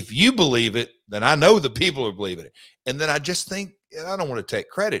 If you believe it, then I know the people are believing it. And then I just think, and I don't want to take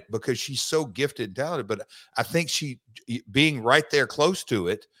credit because she's so gifted and talented, but I think she being right there close to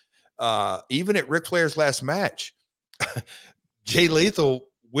it, even at Ric Flair's last match, Jay Lethal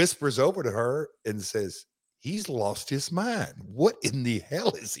whispers over to her and says, he's lost his mind. What in the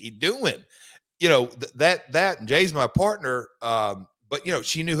hell is he doing? That and Jay's my partner. But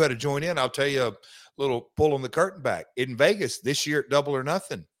she knew how to join in. I'll tell you a little pull on the curtain back in Vegas this year at Double or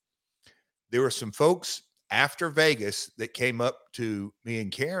Nothing. There were some folks after Vegas that came up to me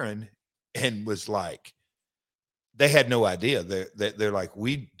and Karen and was like, they had no idea. They're like,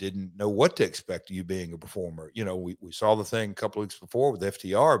 we didn't know what to expect of you being a performer. We saw the thing a couple of weeks before with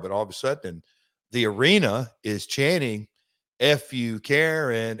FTR, but all of a sudden the arena is chanting F you,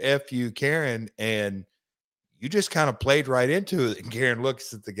 Karen, F you, Karen. And you just kind of played right into it. And Karen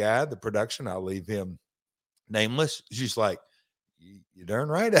looks at the guy, the production, I'll leave him nameless. She's like, you darn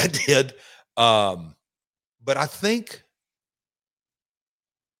right I did. But I think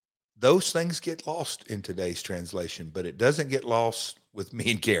those things get lost in today's translation, but it doesn't get lost with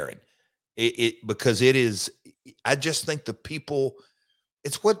me and Karen. Because it is, I just think the people,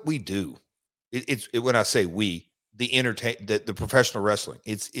 it's what we do. It's when I say we, the professional wrestling,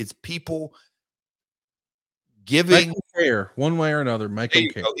 it's people giving care one way or another, make them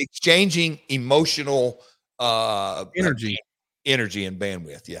care. Exchanging emotional energy and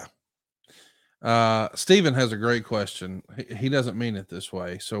bandwidth. Yeah. Steven has a great question. He doesn't mean it this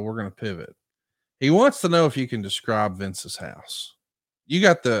way, so we're going to pivot. He wants to know if you can describe Vince's house. You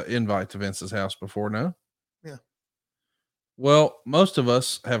got the invite to Vince's house before, no? Yeah. Well, most of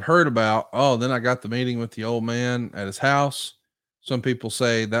us have heard about, then I got the meeting with the old man at his house. Some people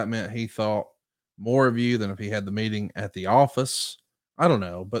say that meant he thought more of you than if he had the meeting at the office. I don't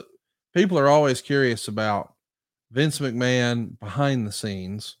know, but people are always curious about Vince McMahon behind the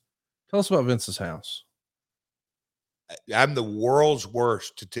scenes. Tell us about Vince's house. I'm the world's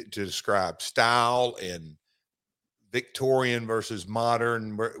worst to describe style and Victorian versus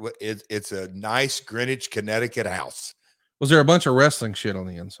modern. It's a nice Greenwich, Connecticut house. Was there a bunch of wrestling shit on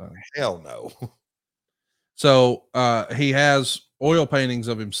the inside? Hell no. So he has oil paintings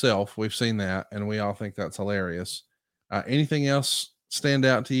of himself. We've seen that, and we all think that's hilarious. Anything else stand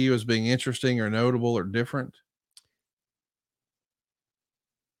out to you as being interesting or notable or different?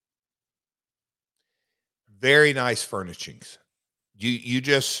 Very nice furnishings. You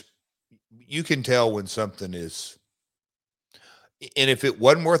can tell when something is, and if it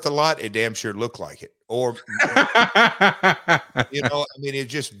wasn't worth a lot, it damn sure looked like it. Or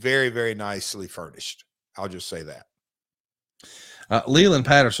it's just very, very nicely furnished. I'll just say that. Leland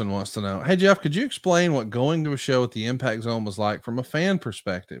Patterson wants to know, hey Jeff, could you explain what going to a show at the Impact Zone was like from a fan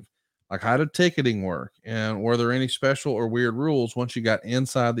perspective? Like, how did ticketing work, and were there any special or weird rules once you got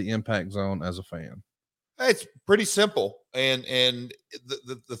inside the Impact Zone as a fan? It's pretty simple, and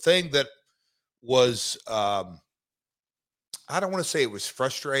the thing that was, I don't want to say it was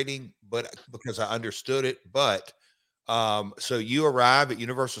frustrating, but because I understood it. But so you arrive at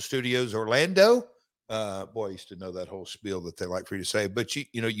Universal Studios Orlando. Boy, I used to know that whole spiel that they like for you to say. But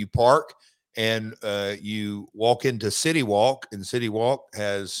you park and you walk into City Walk, and City Walk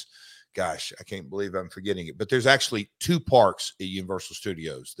has, gosh, I can't believe I'm forgetting it, but there's actually 2 parks at Universal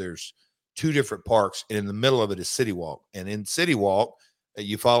Studios. There's 2 different parks, and in the middle of it is City Walk. And in City Walk,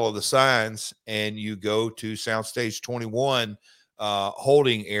 you follow the signs and you go to Soundstage 21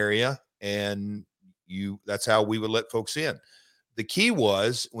 holding area, and that's how we would let folks in. The key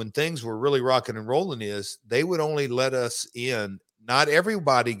was, when things were really rocking and rolling, is they would only let us in. Not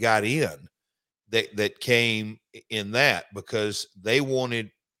everybody got in that came in, that because they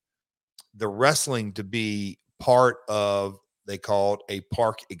wanted the wrestling to be part of, they called a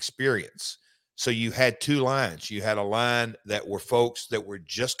park experience. So you had 2 lines. You had a line that were folks that were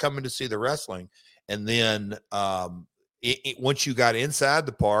just coming to see the wrestling. And then once you got inside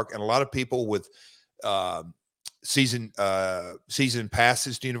the park, and a lot of people with season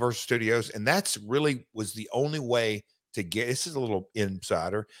passes to Universal Studios, and that's really was the only way to get, this is a little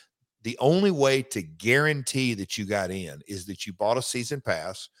insider, the only way to guarantee that you got in is that you bought a season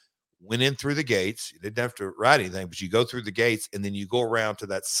pass, went in through the gates. You didn't have to write anything, but you go through the gates, and then you go around to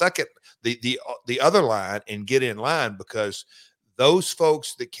that second, the other line, and get in line, because those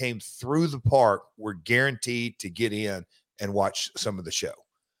folks that came through the park were guaranteed to get in and watch some of the show.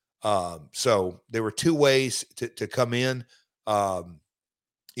 So there were 2 ways to come in. Now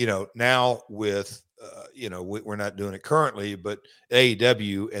with, we're not doing it currently, but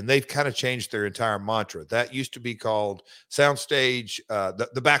AEW, and they've kind of changed their entire mantra. That used to be called Soundstage,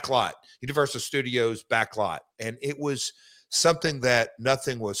 the back lot, Universal Studios back lot. And it was something that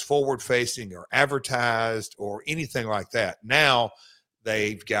nothing was forward facing or advertised or anything like that. Now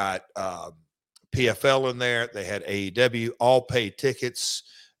they've got PFL in there. They had AEW, all pay tickets.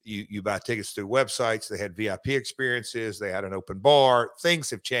 You buy tickets through websites. They had VIP experiences. They had an open bar. Things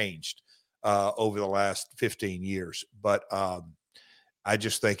have changed over the last 15 years. But I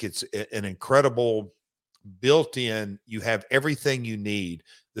just think it's an incredible built-in. You have everything you need.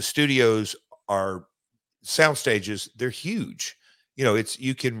 The studios are sound stages. They're huge.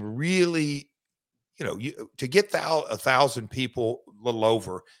 You can really, to get 1,000 people, a little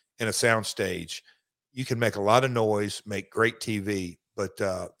over, in a sound stage, you can make a lot of noise, make great TV. But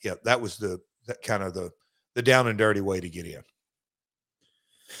that was the down and dirty way to get in.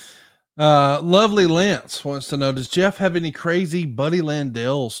 Lovely Lance wants to know, does Jeff have any crazy Buddy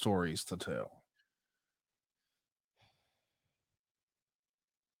Landell stories to tell?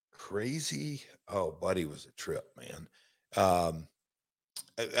 Crazy? Oh, Buddy was a trip, man.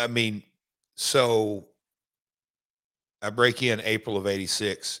 So I break in April of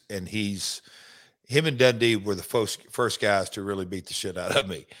 '86, and him and Dundee were the first guys to really beat the shit out of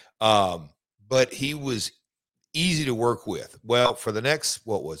me. But he was easy to work with. Well, for the next,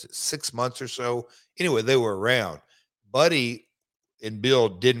 6 months or so, anyway, they were around. Buddy and Bill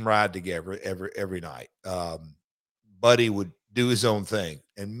didn't ride together every night. Buddy would do his own thing,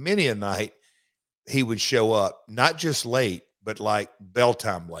 and many a night he would show up not just late, but like bell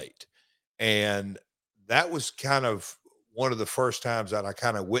time late. And that was kind of one of the first times that I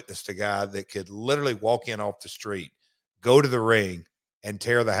kind of witnessed a guy that could literally walk in off the street, go to the ring, and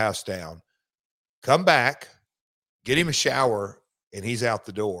tear the house down, come back, get him a shower, and he's out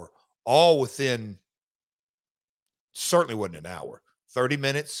the door, all within, certainly wasn't an hour, 30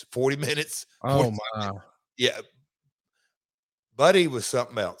 minutes, 40 minutes. Oh 45 my. minutes. Yeah. Buddy was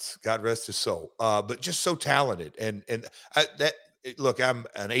something else. God rest his soul. But just so talented. Look, I'm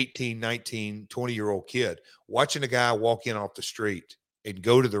an 18, 19, 20-year-old kid watching a guy walk in off the street and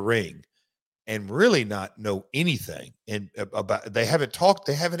go to the ring and really not know anything about. They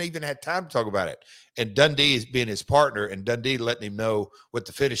haven't even had time to talk about it. And Dundee is being his partner, and Dundee letting him know what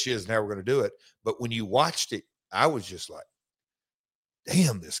the finish is and how we're going to do it. But when you watched it, I was just like,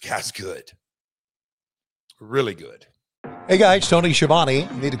 damn, this guy's good. Really good. Hey guys, Tony Schiavone.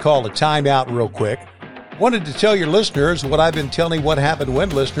 Need to call a timeout real quick. Wanted to tell your listeners what I've been telling What Happened When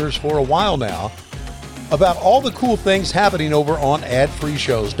listeners for a while now about all the cool things happening over on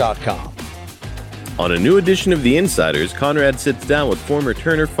adfreeshows.com. On a new edition of The Insiders, Conrad sits down with former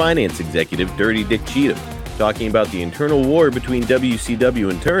Turner finance executive Dirty Dick Cheatham, talking about the internal war between WCW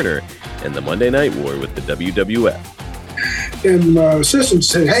and Turner and the Monday Night War with the WWF. And my assistant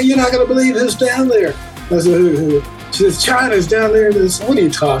said, "Hey, you're not going to believe who's down there." I said, "Who?" She said, "China's down there." And I said, "What are you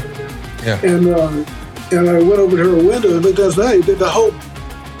talking about?" Yeah. And I went over to her window and looked outside. Did all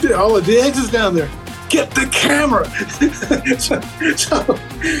of the exits down there. Get the camera. so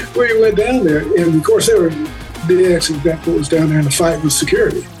we went down there, and of course, there were the exit that was down there in the fight with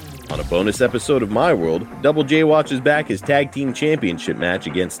security. On a bonus episode of My World, Double J watches back his tag team championship match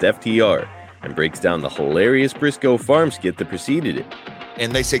against FTR and breaks down the hilarious Briscoe farm skit that preceded it.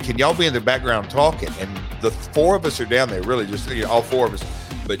 And they said, "Can y'all be in the background talking?" And the four of us are down there, really just all four of us.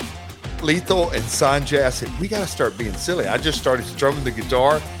 But Lethal and Sanjay, I said, "We got to start being silly." I just started strumming the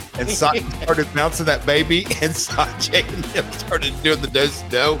guitar, and Sanjay started bouncing that baby, and Sanjay and them started doing the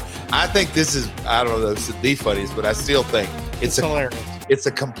do-do. I think this is, I don't know if it's the funniest, but I still think it's hilarious. It's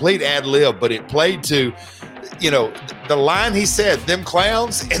a complete ad lib, but it played to, the line he said, "Them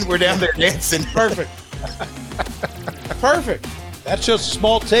clowns," and we're down there dancing. Perfect. Perfect. That's just a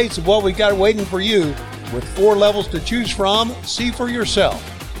small taste of what we got waiting for you. With 4 levels to choose from, see for yourself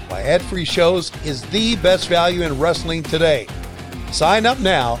why Ad-Free Shows is the best value in wrestling today. Sign up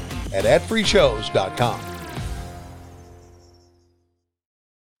now at adfreeshows.com.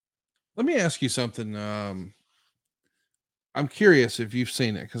 Let me ask you something. I'm curious if you've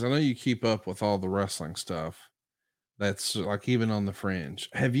seen it, because I know you keep up with all the wrestling stuff that's like even on the fringe.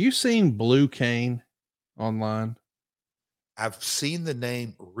 Have you seen Blue Cane online? I've seen the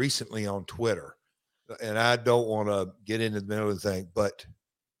name recently on Twitter, and I don't want to get into the middle of the thing, but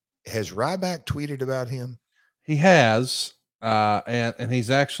has Ryback tweeted about him? He has, and he's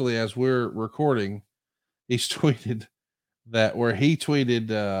actually, as we're recording, he's tweeted that where he tweeted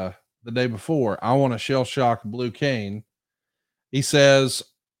the day before, "I want to shell shock Blue Cane." He says,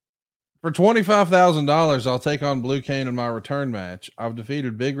 "For $25,000, I'll take on Blue Cane in my return match. I've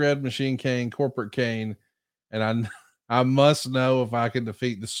defeated Big Red Machine Cane, Corporate Cane, and I must know if I can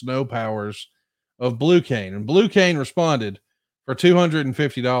defeat the snow powers of Blue Cane." And Blue Cane responded, "For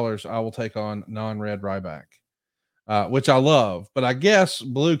 $250, I will take on non-red Ryback," which I love. But I guess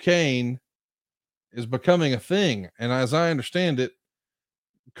Blue Cane is becoming a thing. And as I understand it,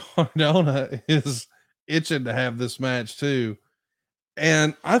 Cardona is itching to have this match too.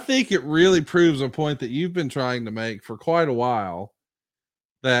 And I think it really proves a point that you've been trying to make for quite a while,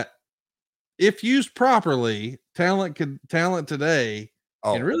 that if used properly, talent today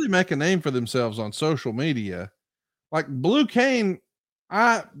can really make a name for themselves on social media. Like Blue Cane,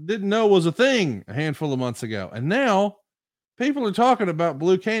 I didn't know was a thing a handful of months ago. And now people are talking about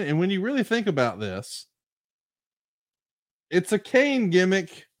Blue Cane. And when you really think about this, it's a cane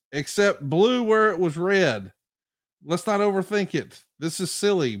gimmick, except blue where it was red. Let's not overthink it. This is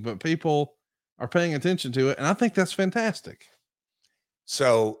silly, but people are paying attention to it. And I think that's fantastic.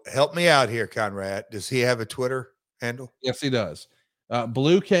 So help me out here, Conrad. Does he have a Twitter handle? Yes, he does.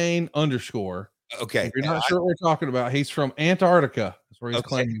 Blue Cane _ Okay. If you're not sure what we're talking about, he's from Antarctica. That's where he's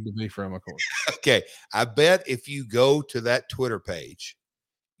claiming to be from, of course. Okay. I bet if you go to that Twitter page,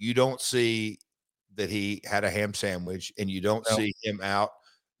 you don't see that he had a ham sandwich, and you don't see him out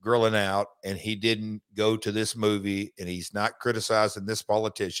grilling out, and he didn't go to this movie, and he's not criticizing this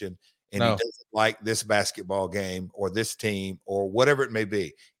politician, and he doesn't like this basketball game or this team or whatever it may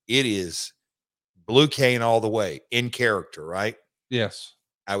be. It is Blue Cane all the way, in character, right? Yes.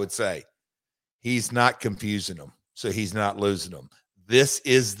 I would say he's not confusing them, so he's not losing them. This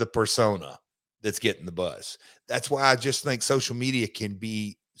is the persona that's getting the buzz. That's why I just think social media can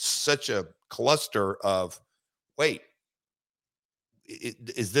be such a cluster of, wait,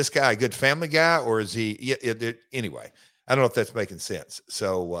 is this guy a good family guy, or is he? Anyway, I don't know if that's making sense.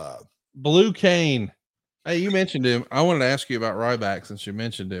 So Blue Cane. Hey, you mentioned him. I wanted to ask you about Ryback since you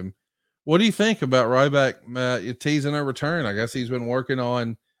mentioned him. What do you think about Ryback teasing a return? I guess he's been working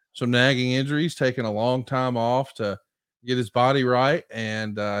on some nagging injuries, taking a long time off to get his body right,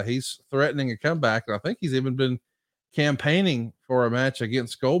 and he's threatening a comeback. And I think he's even been campaigning for a match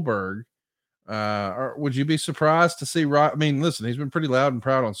against Goldberg. Or would you be surprised to see I mean, listen, he's been pretty loud and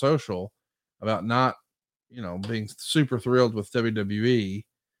proud on social about not, being super thrilled with WWE.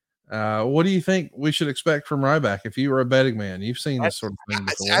 What do you think we should expect from Ryback? If you were a betting man, you've seen this sort of thing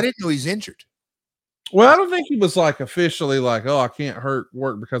before. I didn't know he's injured. Well, I don't think he was like officially like, oh, I can't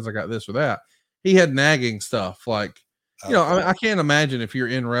work because I got this or that. He had nagging stuff like, I can't imagine if you're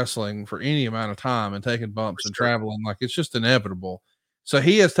in wrestling for any amount of time and taking bumps and traveling, like it's just inevitable. So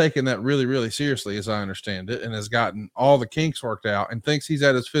he has taken that really, really seriously, as I understand it, and has gotten all the kinks worked out and thinks he's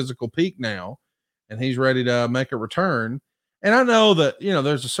at his physical peak now and he's ready to make a return. And I know that,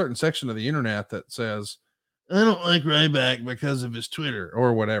 there's a certain section of the internet that says, I don't like Ryback because of his Twitter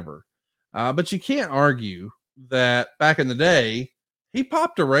or whatever. But you can't argue that back in the day, he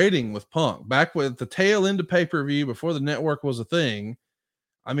popped a rating with Punk back with the tail end of pay-per-view before the network was a thing.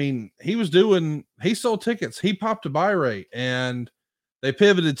 I mean, he sold tickets. He popped a buy rate and they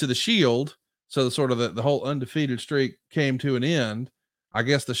pivoted to the Shield. So the whole undefeated streak came to an end. I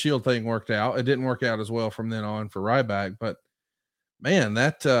guess the Shield thing worked out. It didn't work out as well from then on for Ryback, but man,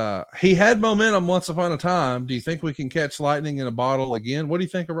 that he had momentum once upon a time. Do you think we can catch lightning in a bottle again? What do you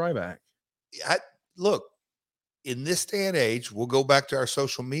think of Ryback? Look, in this day and age, we'll go back to our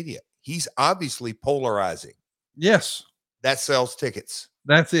social media. He's obviously polarizing. Yes. That sells tickets.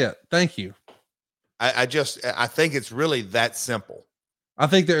 That's it. Thank you. I think it's really that simple. I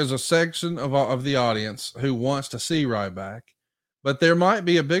think there's a section of the audience who wants to see Ryback, but there might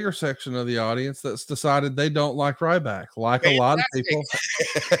be a bigger section of the audience that's decided they don't like Ryback, like a lot of people.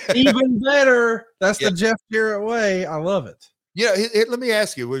 Even better. That's the Jeff Jarrett way. I love it. Let me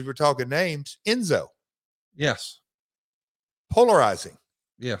ask you, we were talking names. Enzo. Yes. Polarizing.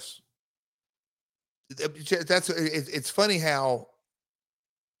 Yes. It's funny how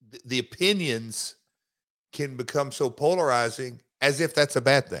the opinions can become so polarizing as if that's a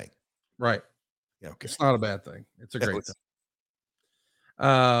bad thing. Right. Yeah. Okay. It's not a bad thing. It's a great thing.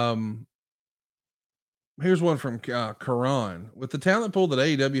 Here's one from Karan. With the talent pool that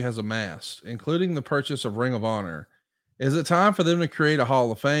AEW has amassed, including the purchase of Ring of Honor, is it time for them to create a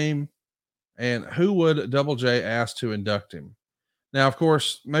Hall of Fame? And who would Double J ask to induct him? Now, of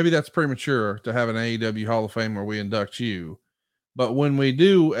course, maybe that's premature to have an AEW Hall of Fame where we induct you. But when we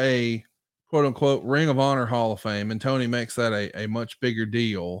do a quote unquote Ring of Honor Hall of Fame, and Tony makes that a much bigger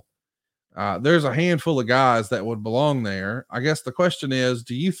deal, there's a handful of guys that would belong there. I guess the question is,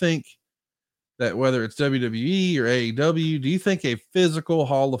 do you think that whether it's WWE or AEW, do you think a physical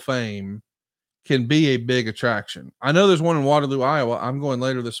Hall of Fame can be a big attraction? I know there's one in Waterloo, Iowa. I'm going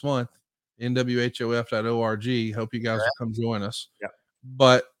later this month, nwhof.org. Hope you guys will come join us. Yeah.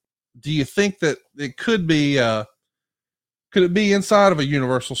 But do you think that it could be, could it be inside of a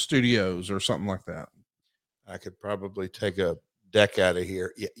Universal Studios or something like that? I could probably take a deck out of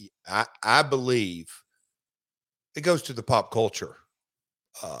here. I believe it goes to the pop culture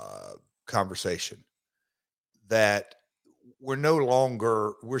conversation that we're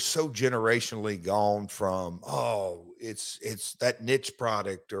so generationally gone from, it's that niche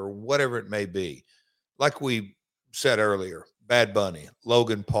product or whatever it may be. Like we said earlier, Bad Bunny,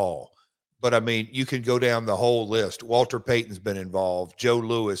 Logan Paul. But I mean, you can go down the whole list. Walter Payton's been involved, Joe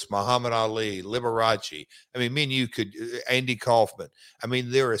Louis, Muhammad Ali, Liberace. I mean, me and you could, Andy Kaufman. I mean,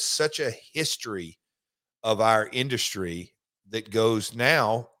 there is such a history of our industry that goes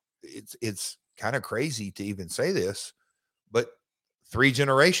now. It's kind of crazy to even say this, but 3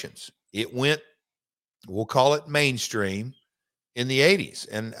 generations. It went, we'll call it mainstream in the 80s.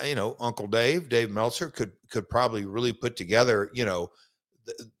 And, Uncle Dave Meltzer could probably really put together,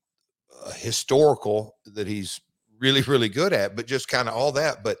 historical that he's really, really good at, but just kind of all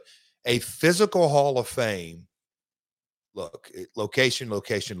that. But a physical Hall of Fame, look, location.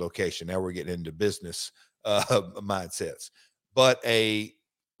 Now we're getting into business mindsets. But a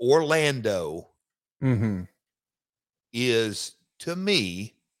Orlando is, to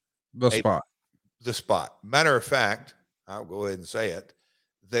me, the spot. Matter of fact, I'll go ahead and say it.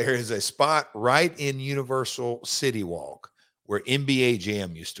 There is a spot right in Universal City Walk where NBA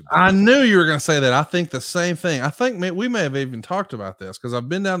Jam used to be. I knew you were going to say that. I think the same thing. I think we may have even talked about this because I've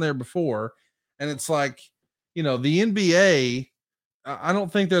been down there before, and it's like, the NBA, I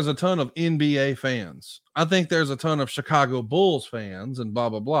don't think there's a ton of NBA fans. I think there's a ton of Chicago Bulls fans and blah,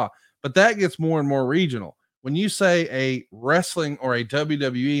 blah, blah. But that gets more and more regional. When you say a wrestling or a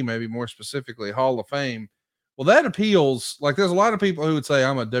WWE, maybe more specifically Hall of Fame, Well, that appeals. Like, there's a lot of people who would say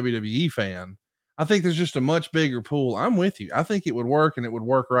I'm a WWE fan. I think there's just a much bigger pool. I'm with you. I think it would work, and it would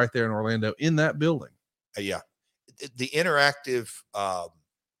work right there in Orlando in that building. Yeah. The interactive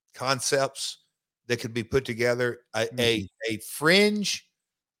concepts that could be put together, a fringe,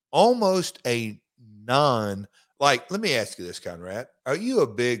 almost a non, like, let me ask you this, Conrad. Are you a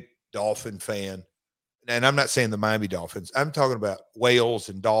big dolphin fan? And I'm not saying the Miami Dolphins. I'm talking about whales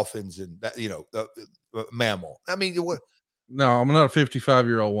and dolphins and that, the mammal. I mean, what? No, I'm not a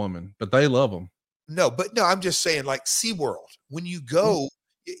 55-year-old woman, but they love them. No, I'm just saying, like SeaWorld, when you go,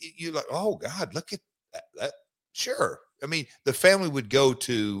 you're like, oh God, look at that. Sure. I mean, the family would go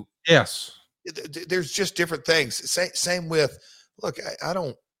to. Yes. There's just different things. Same with, look, I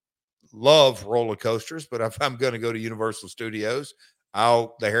don't love roller coasters, but if I'm going to go to Universal Studios, the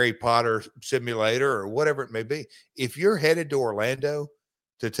Harry Potter simulator or whatever it may be. If you're headed to Orlando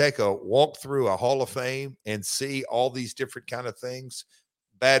to take a walk through a Hall of Fame and see all these different kind of things,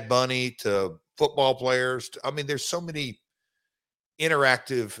 Bad Bunny to football players, there's so many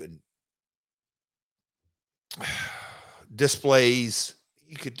interactive and displays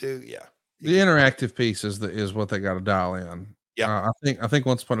you could do. Yeah. The interactive piece is what they got to dial in. Yeah. I think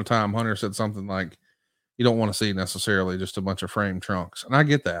once upon a time, Hunter said something like, you don't want to see necessarily just a bunch of frame trunks. And I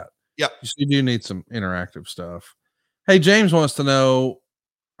get that. Yeah. You do need some interactive stuff. Hey, James wants to know,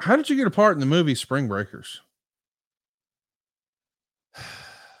 how did you get a part in the movie Spring Breakers?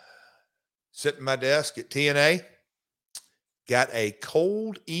 Sitting at my desk at TNA, got a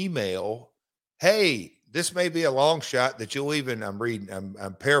cold email. Hey, this may be a long shot that you'll even,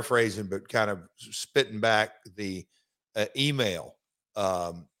 I'm paraphrasing, but kind of spitting back the email.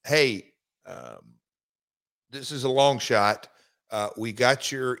 This is a long shot. We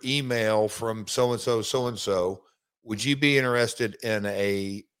got your email from so-and-so, so-and-so. Would you be interested in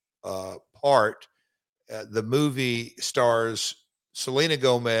a part? The movie stars Selena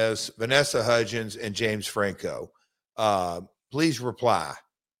Gomez, Vanessa Hudgens, and James Franco. Please reply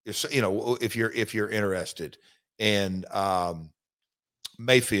if you're interested. And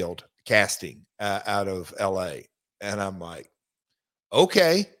Mayfield casting out of LA. And I'm like,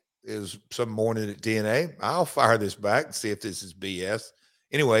 okay. It was some morning at DNA. I'll fire this back and see if this is BS.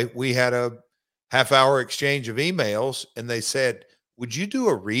 Anyway, we had a half-hour exchange of emails, and they said, would you do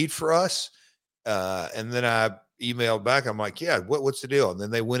a read for us? And then I emailed back. I'm like, yeah, what's the deal? And then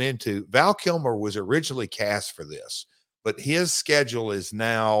they went into, Val Kilmer was originally cast for this, but his schedule is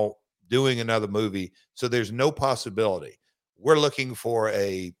now doing another movie. So there's no possibility. We're looking for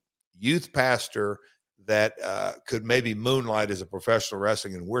a youth pastor that could maybe moonlight as a professional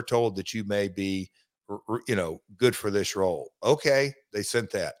wrestling. And we're told that you may be, good for this role. Okay. They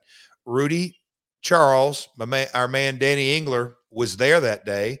sent that. Rudy Charles, our man, Danny Engler, was there that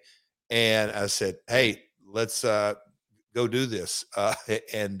day. And I said, hey, let's go do this.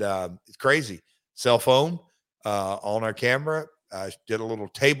 It's crazy. Cell phone on our camera. I did a little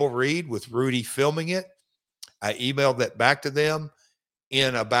table read with Rudy filming it. I emailed that back to them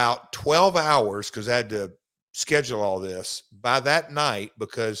in about 12 hours because I had to schedule all this by that night,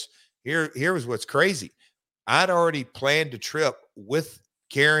 because here was what's crazy. I'd already planned a trip with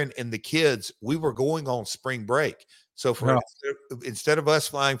Karen and the kids. We were going on spring break. So instead of us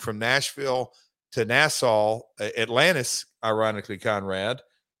flying from Nashville to Nassau, Atlantis, ironically, Conrad,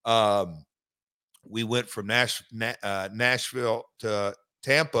 we went from Nashville to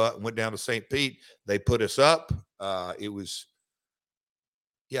Tampa and went down to St. Pete. They put us up. It was,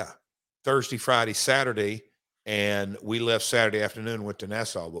 Thursday, Friday, Saturday, and we left Saturday afternoon and went to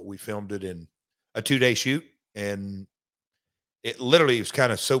Nassau, but we filmed it in a 2-day shoot, and it was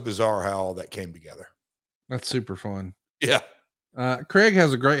kind of so bizarre how all that came together. That's super fun. Yeah. Craig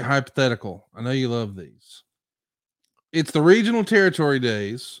has a great hypothetical. I know you love these. It's the regional territory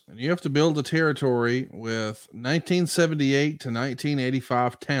days, and you have to build a territory with 1978 to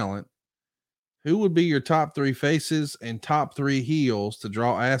 1985 talent. Who would be your top 3 faces and top 3 heels to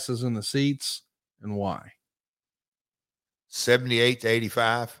draw asses in the seats, and why? 78 to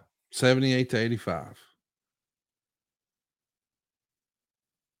 85. 78 to 85.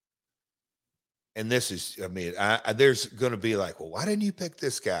 And this is, there's going to be like, well, why didn't you pick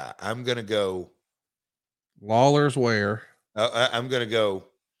this guy? I'm going to go. Lawler's where? I'm going to go.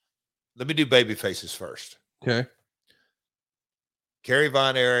 Let me do baby faces first. Okay. Kerry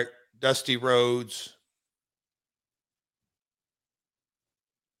Von Erich, Dusty Rhodes.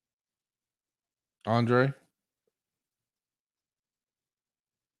 Andre.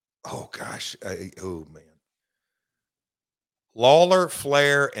 Oh, gosh. Oh, man. Lawler,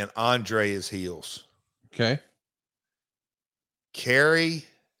 Flair, and Andre as heels. Okay. Kerry,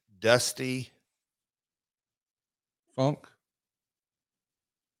 Dusty, Funk.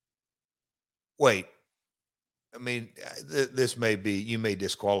 Wait. I mean, this may be, you may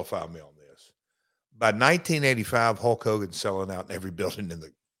disqualify me on this. By 1985, Hulk Hogan's selling out in every building in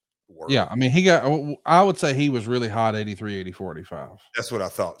the world. Yeah, I mean, I would say he was really hot 83, 84, 85. That's what I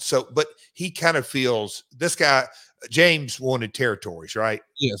thought. So, but he kind of feels, this guy, James, wanted territories, right?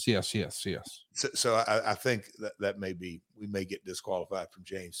 Yes. So I think that may be, we may get disqualified from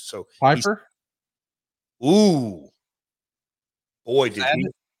James. So Piper. Ooh, boy, did he.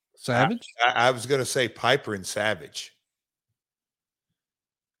 Savage? I was going to say Piper and Savage.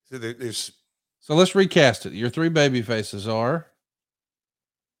 So let's recast it. Your three baby faces are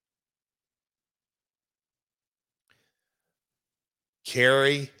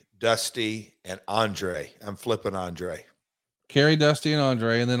Kerry, Dusty, and Andre. I'm flipping Andre. Kerry, Dusty, and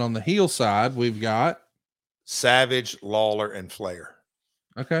Andre. And then on the heel side, we've got Savage, Lawler, and Flair.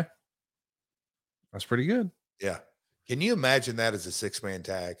 Okay. That's pretty good. Yeah. Can you imagine that as a 6-man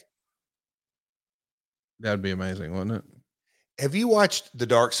tag? That'd be amazing, wouldn't it? Have you watched The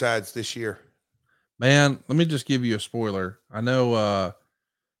Dark Sides this year? Man, let me just give you a spoiler. I know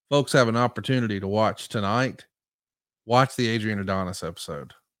folks have an opportunity to watch tonight. Watch the Adrian Adonis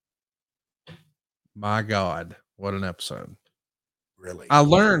episode. My God, what an episode. Really? I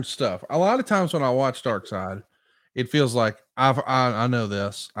learned stuff. A lot of times when I watch Dark Side, it feels like I know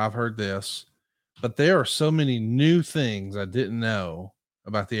this, I've heard this, but there are so many new things I didn't know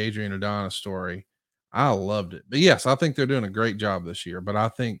about the Adrian Adonis story. I loved it. But yes, I think they're doing a great job this year, but I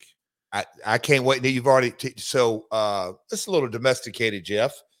think I can't wait. You've already so it's a little domesticated,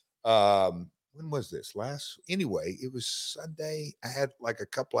 Jeff. When was this? Anyway, it was Sunday. I had like a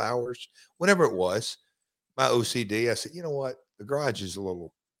couple hours, whenever it was. My OCD, I said, you know what? The garage is a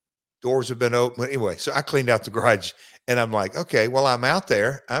little, doors have been open. Anyway, so I cleaned out the garage and I'm like, okay, well, I'm out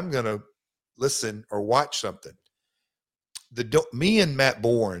there. I'm going to listen or watch something. Me and Matt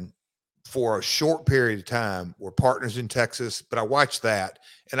Bourne, for a short period of time, were partners in Texas, but I watched that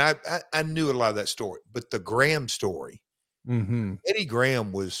and I knew a lot of that story. But the Graham story, Eddie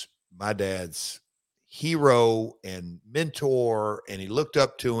Graham was my dad's hero and mentor, and he looked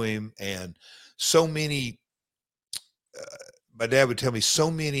up to him. And so many, my dad would tell me, so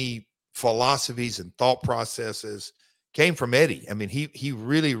many philosophies and thought processes came from Eddie. I mean, he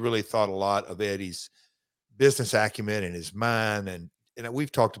really, really thought a lot of Eddie's business acumen and his mind. And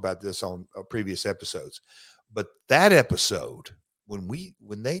we've talked about this on previous episodes, but that episode,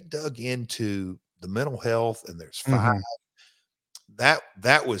 when they dug into the mental health, and there's 5,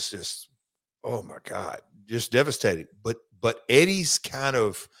 that was just, oh my God, just devastating. But Eddie's kind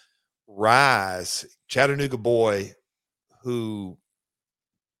of rise, Chattanooga boy who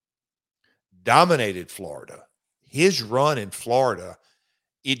dominated Florida, his run in Florida,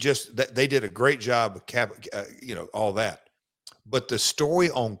 they did a great job of all that. But the story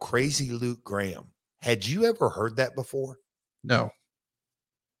on Crazy Luke Graham, had you ever heard that before? No.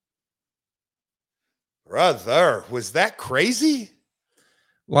 Brother, was that crazy?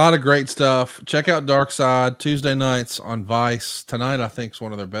 A lot of great stuff. Check out Dark Side Tuesday nights on Vice. Tonight, I think, is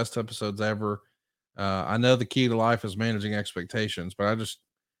one of their best episodes ever. I know the key to life is managing expectations, but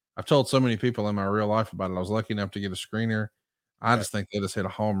I've told so many people in my real life about it. I was lucky enough to get a screener. I just think they just hit a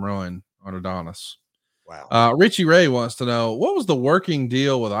home run on Adonis. Wow. Richie Ray wants to know, what was the working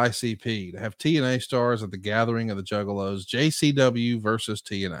deal with ICP to have TNA stars at the gathering of the Juggalos, JCW versus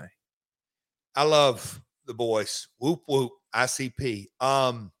TNA? I love the boys. Whoop, whoop, ICP.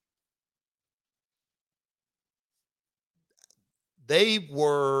 They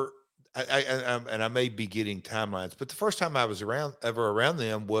were, and I may be getting timelines, but the first time I was ever around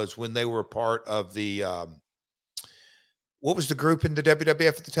them was when they were part of the, what was the group in the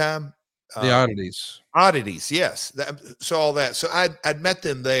WWF at the time? The Oddities. Oddities, yes. So all that. So I'd met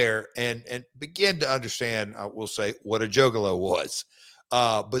them there and began to understand, I will say, what a Juggalo was.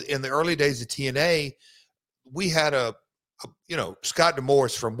 But in the early days of TNA, we had Scott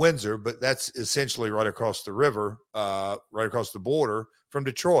DeMorris from Windsor, but that's essentially right across the river, right across the border from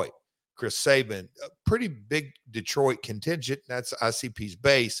Detroit. Chris Sabin, a pretty big Detroit contingent. That's ICP's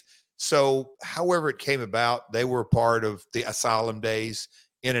base. So however it came about, they were part of the Asylum days,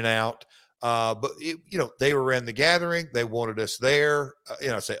 in and out. But they were in the gathering. They wanted us there.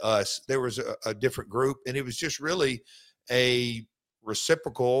 I say us. There was a different group, and it was just really a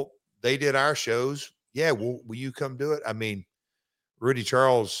reciprocal. They did our shows. Yeah, will you come do it? I mean, Rudy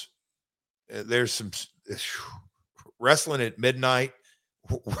Charles. There's some wrestling at midnight.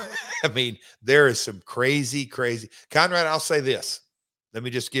 I mean, there is some crazy. Conrad, I'll say this. Let me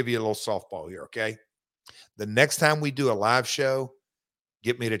just give you a little softball here, okay? The next time we do a live show,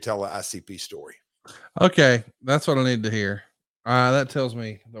 get me to tell an ICP story. Okay, that's what I need to hear. That tells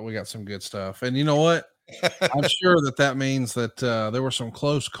me that we got some good stuff. And you know what? I'm sure that means that there were some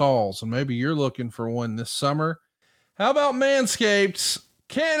close calls, and maybe you're looking for one this summer. How about Manscaped's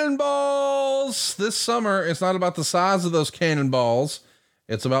cannonballs? This summer, it's not about the size of those cannonballs.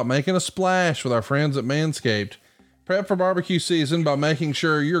 It's about making a splash with our friends at Manscaped. Prep for barbecue season by making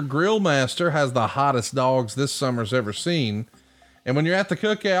sure your grill master has the hottest dogs this summer's ever seen. And when you're at the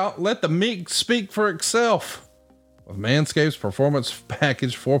cookout, let the meat speak for itself. With Manscaped's Performance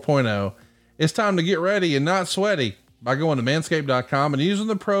Package 4.0, it's time to get ready and not sweaty by going to manscaped.com and using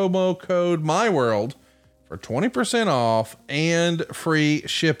the promo code MyWorld for 20% off and free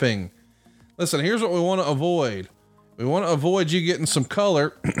shipping. Listen, here's what we want to avoid. We want to avoid you getting some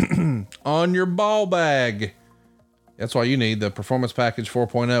color on your ball bag. That's why you need the Performance Package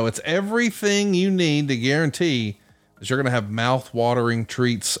 4.0. It's everything you need to guarantee that you're going to have mouth-watering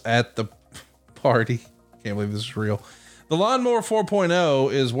treats at the party. Can't believe this is real. The Lawnmower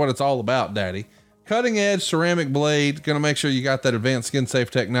 4.0 is what it's all about, Daddy. Cutting edge ceramic blade, going to make sure you got that advanced skin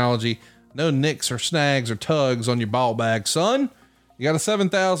safe technology. No nicks or snags or tugs on your ball bag, son. You got a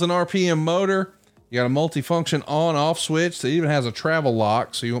 7,000 RPM motor. You got a multifunction on-off switch that even has a travel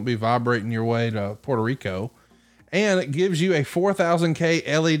lock, so you won't be vibrating your way to Puerto Rico. And it gives you a 4000K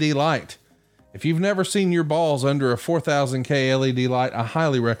LED light. If you've never seen your balls under a 4000K LED light, I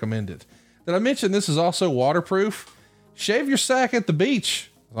highly recommend it. Did I mention this is also waterproof? Shave your sack at the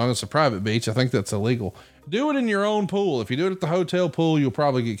beach. As long as it's a private beach, I think that's illegal. Do it in your own pool. If you do it at the hotel pool, you'll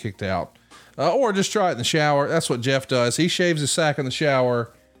probably get kicked out. Or just try it in the shower. That's what Jeff does. He shaves his sack in the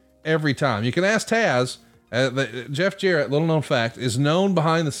shower every time. You can ask Taz. Jeff Jarrett, little known fact, is known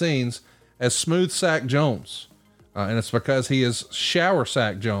behind the scenes as Smooth Sack Jones. And it's because he is Shower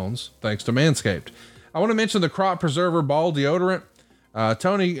Sack Jones, thanks to Manscaped. I want to mention the Crop Preserver Ball Deodorant.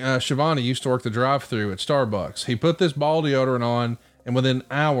 Tony Schiavone used to work the drive-thru at Starbucks. He put this ball deodorant on, and within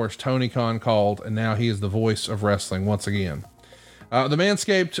hours, Tony Khan called, and now he is the voice of wrestling once again. The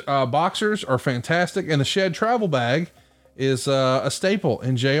Manscaped boxers are fantastic, and the Shed travel bag is a staple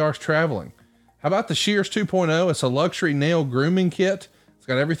in JR's traveling. How about the Shears 2.0? It's a luxury nail grooming kit. It's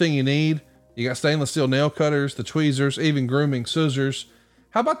got everything you need. You got stainless steel nail cutters, the tweezers, even grooming scissors.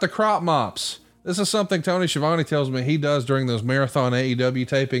 How about the crop mops? This is something Tony Schiavone tells me he does during those marathon AEW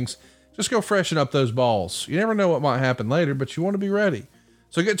tapings. Just go freshen up those balls. You never know what might happen later, but you want to be ready.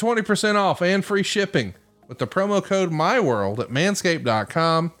 So get 20% off and free shipping with the promo code MyWorld at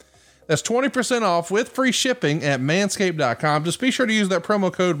manscaped.com. That's 20% off with free shipping at manscaped.com. Just be sure to use that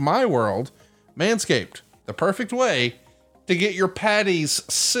promo code MyWorld. Manscaped, the perfect way to get your patties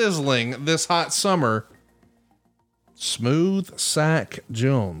sizzling this hot summer. Smooth Sack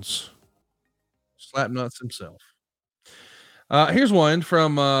Jones. Slapnuts himself. Here's one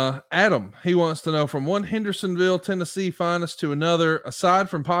from Adam. He wants to know, from one Hendersonville, Tennessee finest to another, aside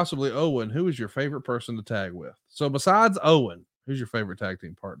from possibly Owen, who is your favorite person to tag with? So besides Owen, who's your favorite tag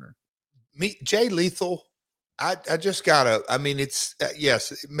team partner? Me, Jay Lethal. I just gotta, I mean, it's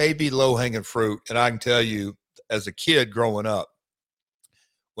yes, it may be low hanging fruit. And I can tell you, as a kid growing up,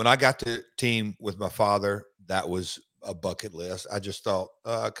 when I got to team with my father, that was a bucket list. I just thought,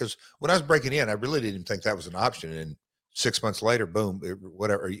 because when I was breaking in, I really didn't think that was an option. And 6 months later, boom,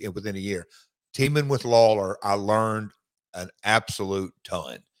 whatever, within a year, teaming with Lawler, I learned an absolute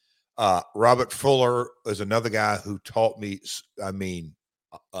ton. Robert Fuller is another guy who taught me, I mean,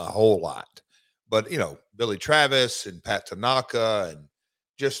 a whole lot. But, you know, Billy Travis and Pat Tanaka, and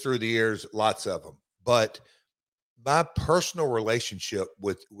just through the years, lots of them. But my personal relationship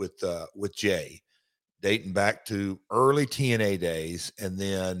with Jay, dating back to early TNA days, and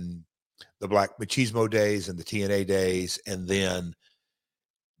then the Black Machismo days and the TNA days, and then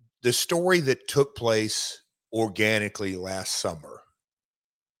the story that took place organically last summer.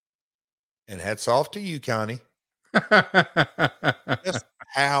 And hats off to you, Connie. Just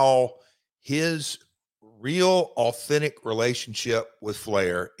how his real authentic relationship with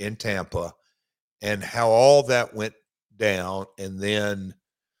Flair in Tampa, and how all that went down. And then,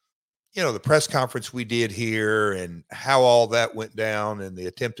 you know, the press conference we did here, and how all that went down, and the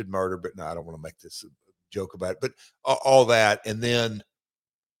attempted murder. But no, I don't want to make this a joke about it, but all that. And then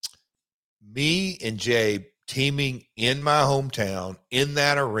me and Jay teaming in my hometown in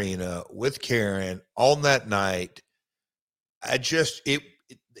that arena with Karen on that night. I just,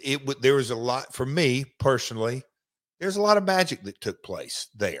 there was a lot for me personally. There's a lot of magic that took place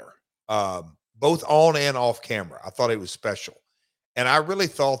there, both on and off camera. I thought it was special. And I really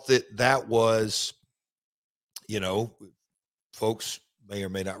thought that was, you know, folks may or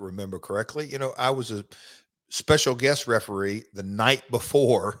may not remember correctly. You know, I was a special guest referee the night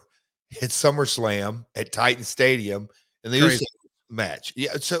before at SummerSlam at Titan Stadium in the Crazy. match.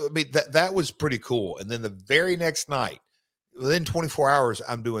 Yeah, so I mean that was pretty cool. And then the very next night, within 24 hours,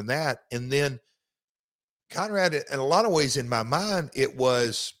 I'm doing that. And then Conrad, in a lot of ways, in my mind, it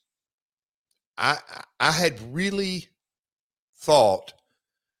was I had really thought,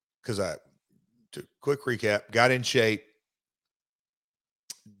 because to quick recap, got in shape,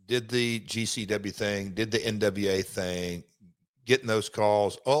 did the GCW thing, did the NWA thing, getting those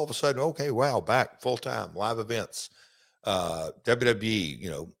calls. All of a sudden, okay, wow, back full time, live events,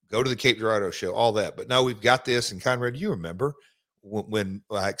 WWE, go to the Cape Girardeau show, all that. But now we've got this. And Conrad, you remember when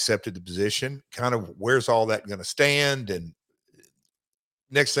I accepted the position, kind of where's all that going to stand? And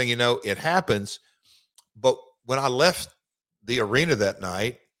next thing you know, it happens. But when I left the arena that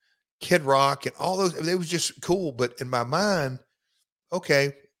night, Kid Rock and all those, it was just cool. But in my mind,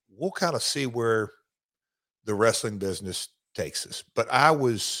 okay, we'll kind of see where the wrestling business takes us. But I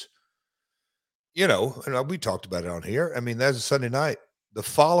was, and we talked about it on here. I mean, that's a Sunday night. The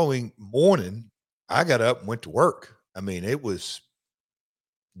following morning, I got up and went to work. I mean, it was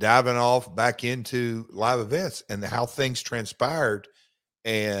diving off back into live events and how things transpired.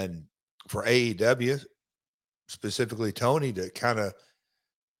 And for AEW, specifically Tony, to kind of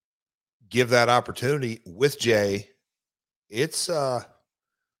give that opportunity with Jay, it's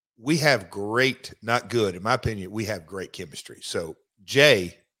we have great, not good, in my opinion, we have great chemistry. So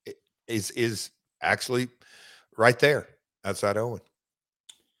Jay is actually right there outside Owen.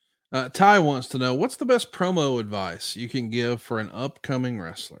 Ty wants to know, what's the best promo advice you can give for an upcoming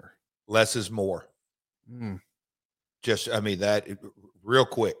wrestler? Less is more. Just, I mean, that real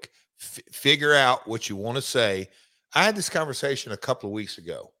quick, figure out what you want to say. I had this conversation a couple of weeks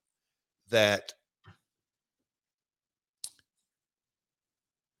ago that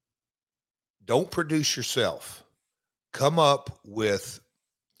don't produce yourself. Come up with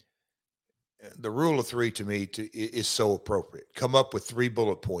the rule of three. To me, is so appropriate. Come up with 3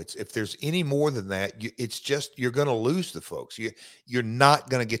 bullet points. If there's any more than that, it's just, you're going to lose the folks. You're not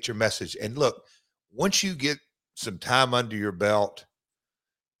going to get your message. And look, once you get some time under your belt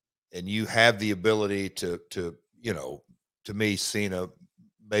and you have the ability to me, Cena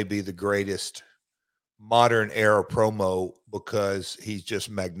may be the greatest modern era promo because he's just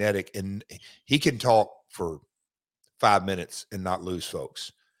magnetic and he can talk for 5 minutes and not lose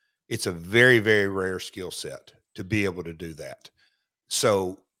folks. It's a very, very rare skill set to be able to do that.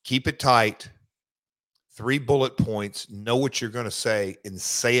 So keep it tight. 3 bullet points, know what you're going to say and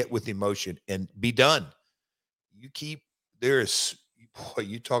say it with emotion and be done. You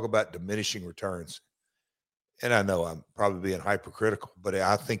talk about diminishing returns. And I know I'm probably being hypercritical, but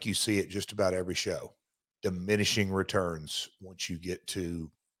I think you see it just about every show. Diminishing returns once you get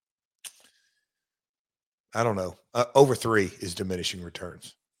to, I don't know, over 3 is diminishing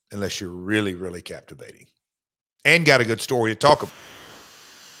returns, unless you're really, really captivating and got a good story to talk about.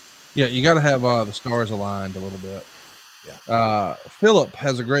 Yeah, you got to have the stars aligned a little bit. Yeah. Philip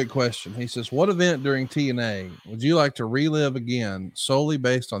has a great question. He says, what event during TNA would you like to relive again solely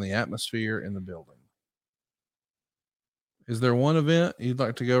based on the atmosphere in the building? Is there one event you'd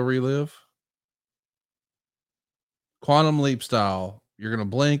like to go relive? Quantum Leap style. You're going to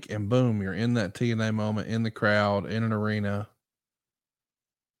blink and boom, you're in that TNA moment, in the crowd, in an arena.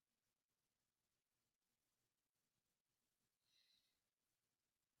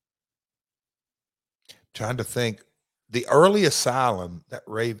 Trying to think. The early Asylum that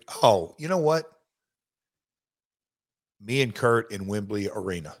raved. Oh, you know what? Me and Kurt in Wembley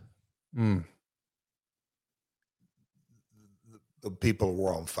Arena. The people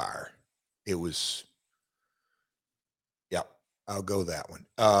were on fire. It was, yeah, I'll go that one.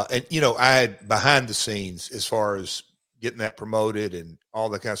 And I had behind the scenes as far as getting that promoted and all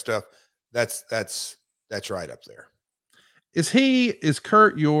that kind of stuff. That's right up there. Is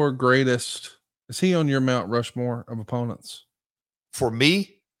Kurt your greatest? Is he on your Mount Rushmore of opponents? For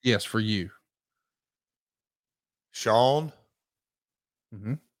me? Yes, for you. Shawn.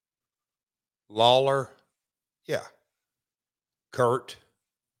 Lawler. Yeah. Kurt.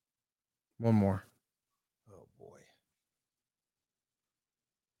 One more. Oh boy.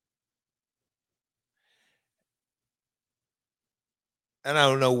 And I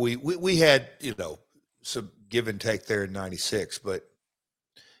don't know, we had, some give and take there in 96, but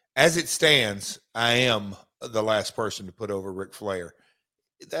as it stands, I am the last person to put over Ric Flair.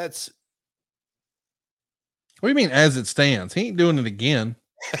 What do you mean as it stands? He ain't doing it again.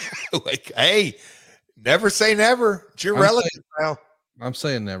 Hey, never say never. It's your relative now. I'm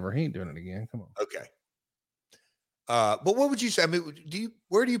saying never. He ain't doing it again. Come on. Okay. But what would you say? I mean,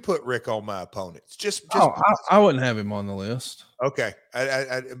 where do you put Rick on my opponents? Just I wouldn't have him on the list. Okay.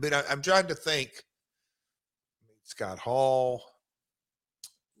 I'm trying to think. Scott Hall,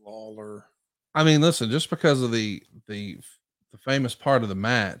 Lawler. I mean, listen, just because of the famous part of the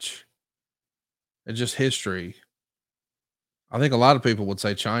match, and just history, I think a lot of people would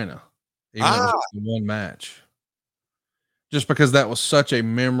say China, even though it was just one match. Just because that was such a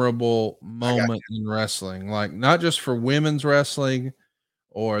memorable moment in wrestling, like not just for women's wrestling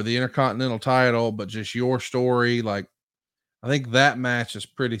or the Intercontinental title, but just your story. Like, I think that match is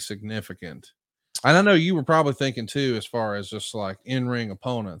pretty significant. And I know you were probably thinking too, as far as just like in-ring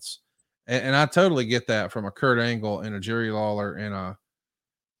opponents. And I totally get that from a Kurt Angle and a Jerry Lawler and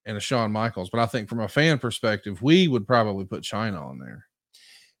a Shawn Michaels. But I think from a fan perspective, we would probably put China on there.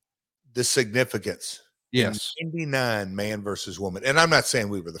 The significance. Yes. 99 man versus woman. And I'm not saying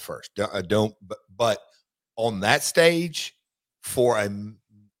we were the first. But on that stage for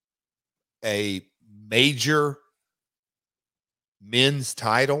a major men's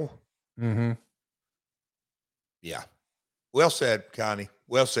title. Mm-hmm. Yeah. Well said, Connie.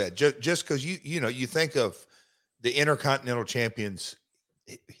 Well said. Just because you think of the Intercontinental Champions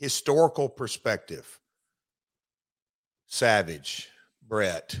historical perspective. Savage,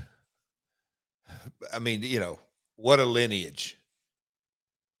 Brett. I mean, what a lineage.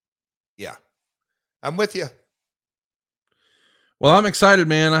 Yeah. I'm with you. Well, I'm excited,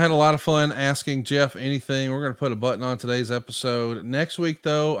 man. I had a lot of fun asking Jeff anything. We're going to put a button on today's episode. Next week,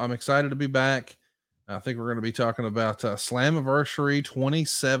 though, I'm excited to be back. I think we're going to be talking about Slammiversary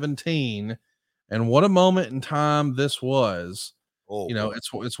 2017 and what a moment in time this was. Oh,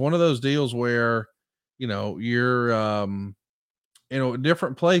 it's one of those deals where, you're a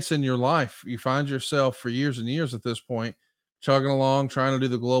different place in your life. You find yourself for years and years at this point, chugging along, trying to do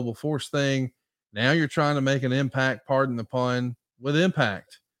the Global Force thing. Now you're trying to make an impact, pardon the pun, with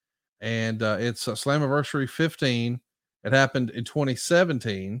Impact. And it's Slammiversary 15. It happened in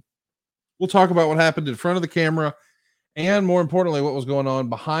 2017. We'll talk about what happened in front of the camera and, more importantly, what was going on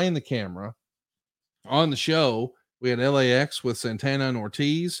behind the camera. On the show, we had LAX with Santana and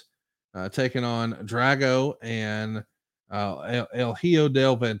Ortiz taking on Drago and El Hijo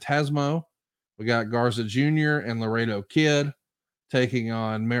del Fantasma. We got Garza Jr. and Laredo Kid taking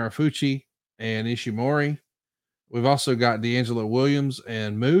on Marufuji and Ishimori. We've also got D'Angelo Williams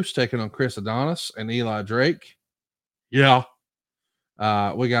and Moose taking on Chris Adonis and Eli Drake. Yeah.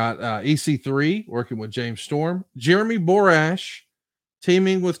 We got EC3 working with James Storm. Jeremy Borash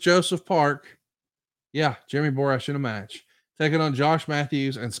teaming with Joseph Park. Yeah, Jeremy Borash in a match. Taking on Josh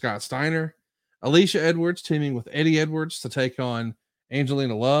Matthews and Scott Steiner. Alicia Edwards teaming with Eddie Edwards to take on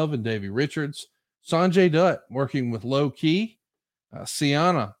Angelina Love and Davey Richards. Sanjay Dutt working with Low Key.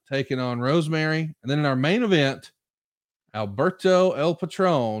 Sienna taking on Rosemary. And then in our main event, Alberto El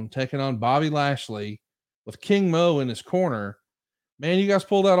Patron taking on Bobby Lashley with King Mo in his corner. Man, you guys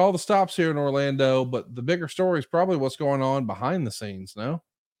pulled out all the stops here in Orlando, but the bigger story is probably what's going on behind the scenes, no?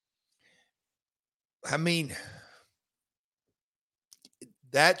 I mean,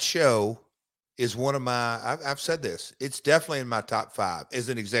 that show is one of I've said this, it's definitely in my top 5 as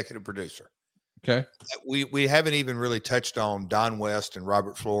an executive producer. Okay. We haven't even really touched on Don West and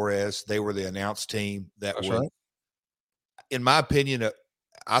Robert Flores. They were the announced team that were, right. In my opinion,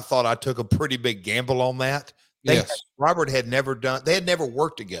 I thought I took a pretty big gamble on that. Robert had never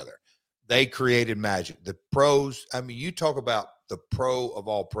worked together. They created magic. The pros, I mean, you talk about the pro of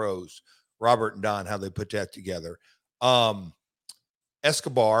all pros, Robert and Don, how they put that together.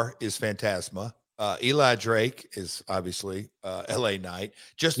 Escobar is Phantasma. Eli Drake is obviously LA Knight.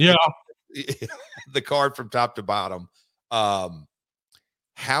 Just the card from top to bottom.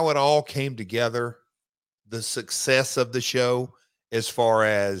 How it all came together, the success of the show as far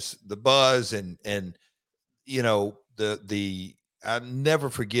as the buzz and I never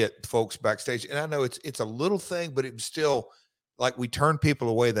forget folks backstage. And I know it's a little thing, but it was still like we turned people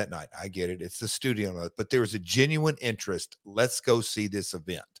away that night. I get it. It's the studio, but there was a genuine interest. Let's go see this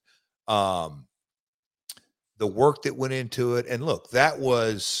event. The work that went into it. And look, that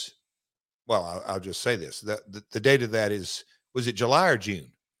was, well, I'll just say this. The date of that was it July or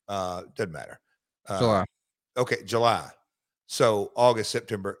June? Doesn't matter. July. Okay, July. So August,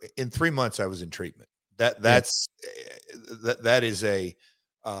 September. In 3 months, I was in treatment. That is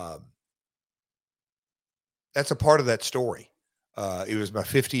that's a part of that story. It was my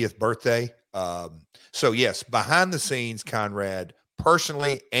 50th birthday. So yes, behind the scenes, Conrad,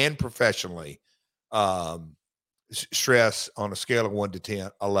 personally and professionally, stress on a scale of 1 to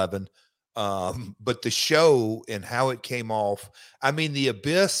 10, 11. But the show and how it came off, I mean, the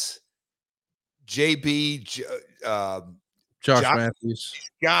Abyss, JB, Josh Matthews.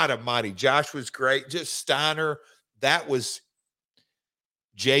 God almighty. Josh was great. Just Steiner. That was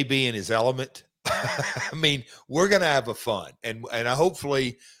JB in his element. I mean, we're going to have a fun. And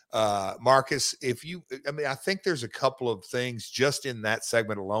hopefully, Marcus, I think there's a couple of things just in that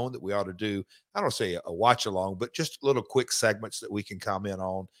segment alone that we ought to do. I don't say a watch along, but just little quick segments that we can comment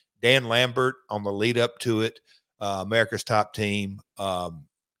on. Dan Lambert on the lead up to it, America's Top Team.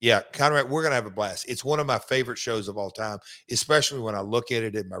 Yeah, Conrad, we're going to have a blast. It's one of my favorite shows of all time, especially when I look at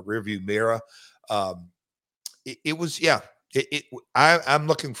it in my rearview mirror. I'm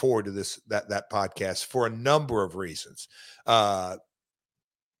looking forward to that podcast for a number of reasons. Look,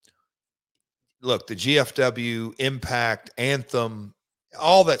 the GFW, Impact, Anthem,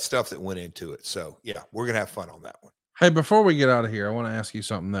 all that stuff that went into it. So, yeah, we're going to have fun on that one. Hey, before we get out of here, I want to ask you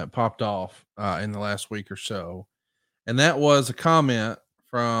something that popped off in the last week or so. And that was a comment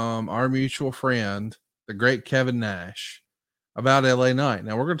from our mutual friend, the great Kevin Nash, about LA Knight.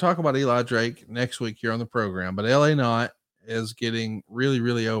 Now, we're going to talk about Eli Drake next week here on the program, but LA Knight is getting really,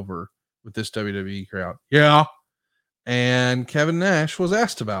 really over with this WWE crowd. Yeah. And Kevin Nash was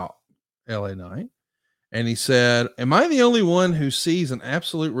asked about LA Knight, and he said, am I the only one who sees an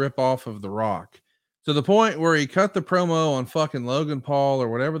absolute ripoff of The Rock? To the point where he cut the promo on fucking Logan Paul or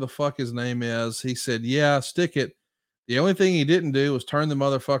whatever the fuck his name is. He said, yeah, stick it. The only thing he didn't do was turn the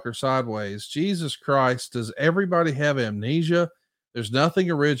motherfucker sideways. Jesus Christ. Does everybody have amnesia? There's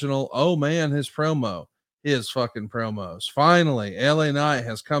nothing original. Oh man, his fucking promos. Finally, LA Knight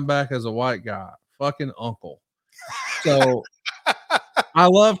has come back as a white guy. Fucking uncle. So I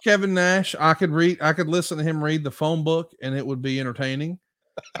love Kevin Nash. I could listen to him read the phone book and it would be entertaining.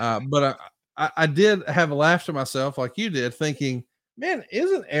 But I did have a laugh to myself like you did, thinking, man,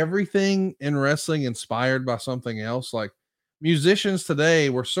 isn't everything in wrestling inspired by something else? Like musicians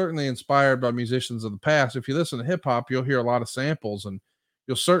today were certainly inspired by musicians of the past. If you listen to hip hop, you'll hear a lot of samples, and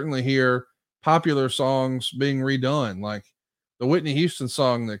you'll certainly hear popular songs being redone, like the Whitney Houston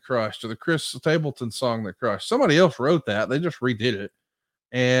song that crushed, or the Chris Stapleton song that crushed. Somebody else wrote that. They just redid it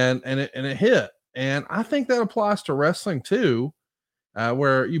and it hit. And I think that applies to wrestling too.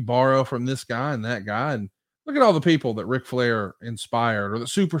 Where you borrow from this guy and that guy, and look at all the people that Ric Flair inspired or the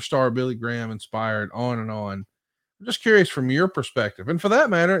superstar Billy Graham inspired, on and on. I'm just curious from your perspective. And for that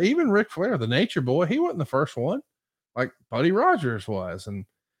matter, even Ric Flair, the Nature Boy, he wasn't the first one, like Buddy Rogers was. And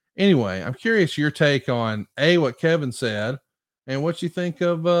anyway, I'm curious your take on what Kevin said and what you think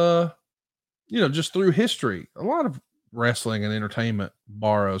of, just through history. A lot of wrestling and entertainment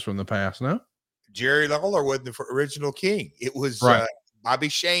borrows from the past. No, Jerry Lawler wasn't the original king. It was right. Bobby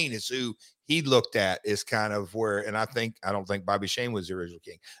Shane is who he looked at as kind of where, and I don't think Bobby Shane was the original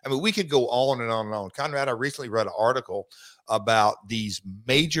king. I mean, we could go on and on and on. Conrad, I recently read an article about these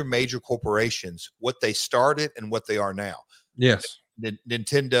major corporations, what they started and what they are now. Yes.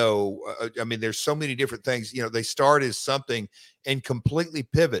 Nintendo. There's so many different things, they start as something and completely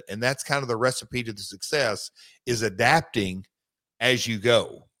pivot. And that's kind of the recipe to the success, is adapting as you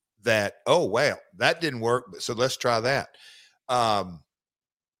go. That, oh, well, that didn't work, so let's try that.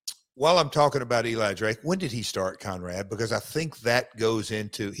 While I'm talking about Eli Drake, when did he start, Conrad? Because I think that goes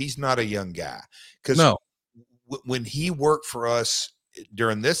into, he's not a young guy. Because when he worked for us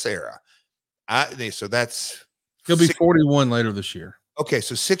during this era, he'll be 41 later this year. Okay,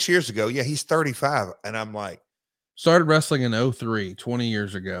 so 6 years ago, yeah, he's 35, and I'm like, started wrestling in 2003, 20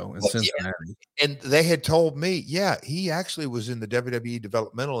 years ago in Cincinnati. Yeah. And they had told me, yeah, he actually was in the WWE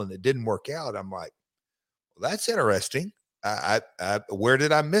developmental and it didn't work out. I'm like, well, that's interesting. I where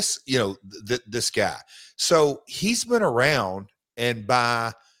did I miss, this guy? So he's been around, and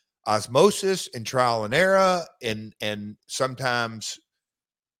by osmosis and trial and error, and sometimes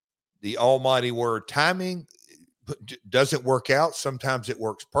the almighty word timing doesn't work out. Sometimes it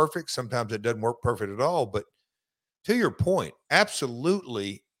works perfect. Sometimes it doesn't work perfect at all. But to your point,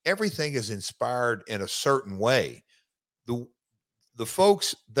 absolutely everything is inspired in a certain way. The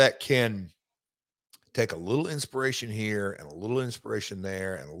folks that can take a little inspiration here and a little inspiration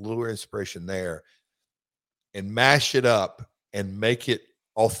there and a little inspiration there and mash it up and make it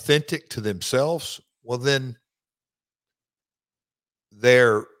authentic to themselves, well, then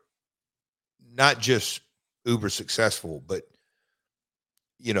they're not just uber successful, but,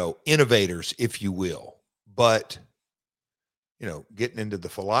 innovators, if you will. But, getting into the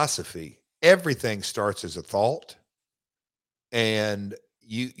philosophy, everything starts as a thought. And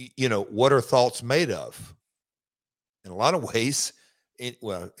what are thoughts made of? In a lot of ways,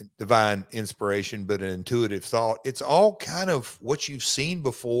 divine inspiration, but an intuitive thought. It's all kind of what you've seen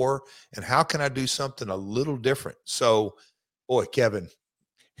before, and how can I do something a little different? So, boy, Kevin,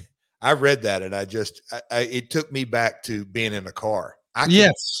 I read that and it took me back to being in a car. I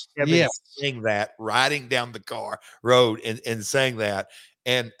saying that, riding down the car road and saying that.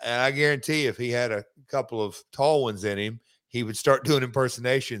 And I guarantee if he had a couple of tall ones in him, he would start doing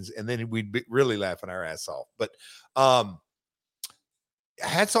impersonations and then we'd be really laughing our ass off. But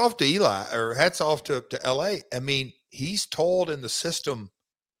hats off to Eli, or hats off to LA. I mean, he's told in the system.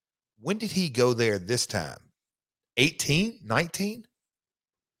 When did he go there this time? 18, 19?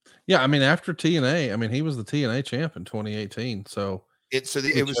 Yeah, I mean, after TNA, I mean, he was the TNA champ in 2018. So it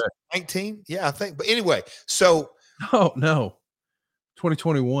was 19. Yeah, I think. But anyway, so no,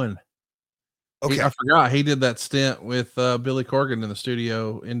 2021. Okay, I forgot he did that stint with Billy Corgan in the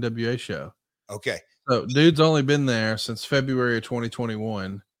Studio NWA show. Okay, so dude's only been there since February of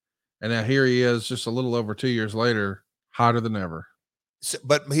 2021, and now here he is, just a little over 2 years later, hotter than ever. So,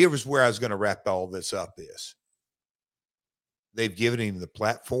 but here was where I was going to wrap all this up. Is they've given him the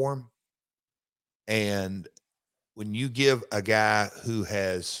platform, and when you give a guy who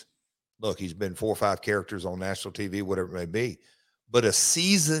has, look, he's been 4 or 5 characters on national TV, whatever it may be, but a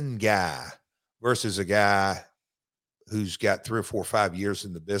seasoned guy versus a guy who's got 3 or 4 or 5 years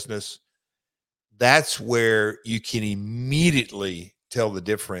in the business, that's where you can immediately tell the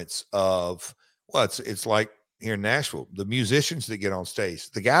difference of, well, it's like here in Nashville, the musicians that get on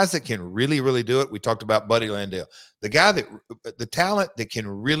stage, the guys that can really, really do it. We talked about Buddy Landale, the talent that can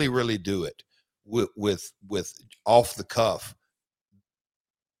really, really do it with off the cuff.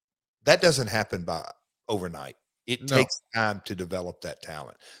 That doesn't happen by overnight. It takes time to develop that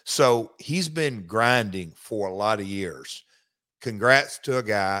talent. So he's been grinding for a lot of years. Congrats to a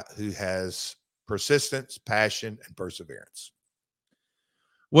guy who has persistence, passion, and perseverance.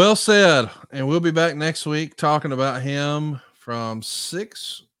 Well said. And we'll be back next week talking about him from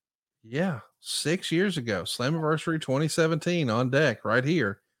 6 years ago. Slammiversary 2017 on deck right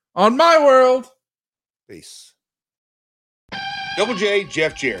here on My World. Peace. Double J,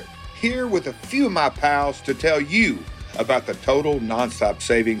 Jeff Jarrett, here with a few of my pals to tell you about the total nonstop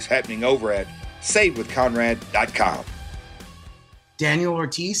savings happening over at SaveWithConrad.com. Daniel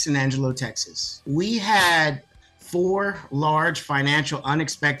Ortiz in Angelo, Texas. We had 4 large financial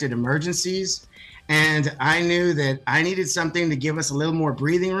unexpected emergencies, and I knew that I needed something to give us a little more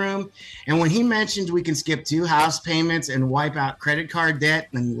breathing room. And when he mentioned we can skip 2 house payments and wipe out credit card debt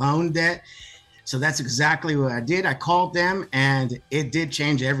and loan debt, so that's exactly what I did. I called them, and it did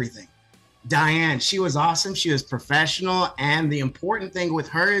change everything. Diane, she was awesome. She was professional, and the important thing with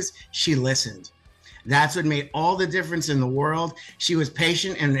her is she listened. That's what made all the difference in the world. She was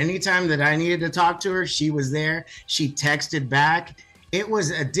patient, and anytime that I needed to talk to her, she was there. She texted back. It was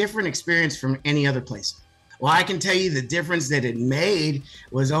a different experience from any other place. Well, I can tell you the difference that it made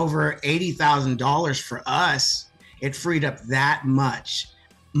was over $80,000 for us. It freed up that much.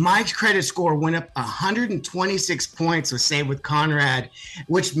 My credit score went up 126 points with Save with Conrad,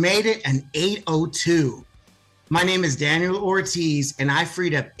 which made it an 802. My name is Daniel Ortiz, and I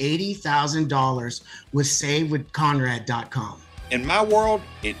freed up $80,000 with SaveWithConrad.com. In my world,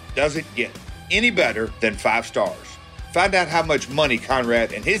 it doesn't get any better than 5 stars. Find out how much money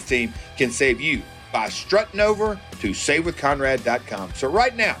Conrad and his team can save you by strutting over to SaveWithConrad.com. So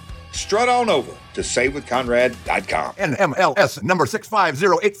right now, strut on over to SaveWithConrad.com. NMLS number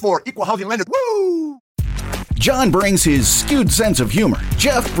 65084, Equal Housing Lender. Woo! John brings his skewed sense of humor.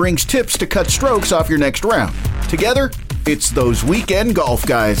 Jeff brings tips to cut strokes off your next round. Together, it's those weekend golf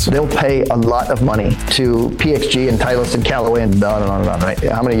guys. They'll pay a lot of money to PXG and Titleist and Callaway and on and on and on, right?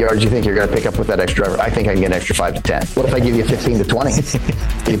 How many yards do you think you're going to pick up with that extra driver? I think I can get an extra 5 to 10. What if I give you 15 to 20?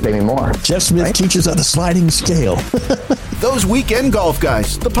 You pay me more. Jeff Smith teaches on a sliding scale. Those Weekend Golf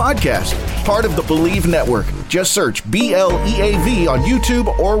Guys, the podcast, part of the Believe Network. Just search BLEAV on YouTube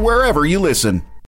or wherever you listen.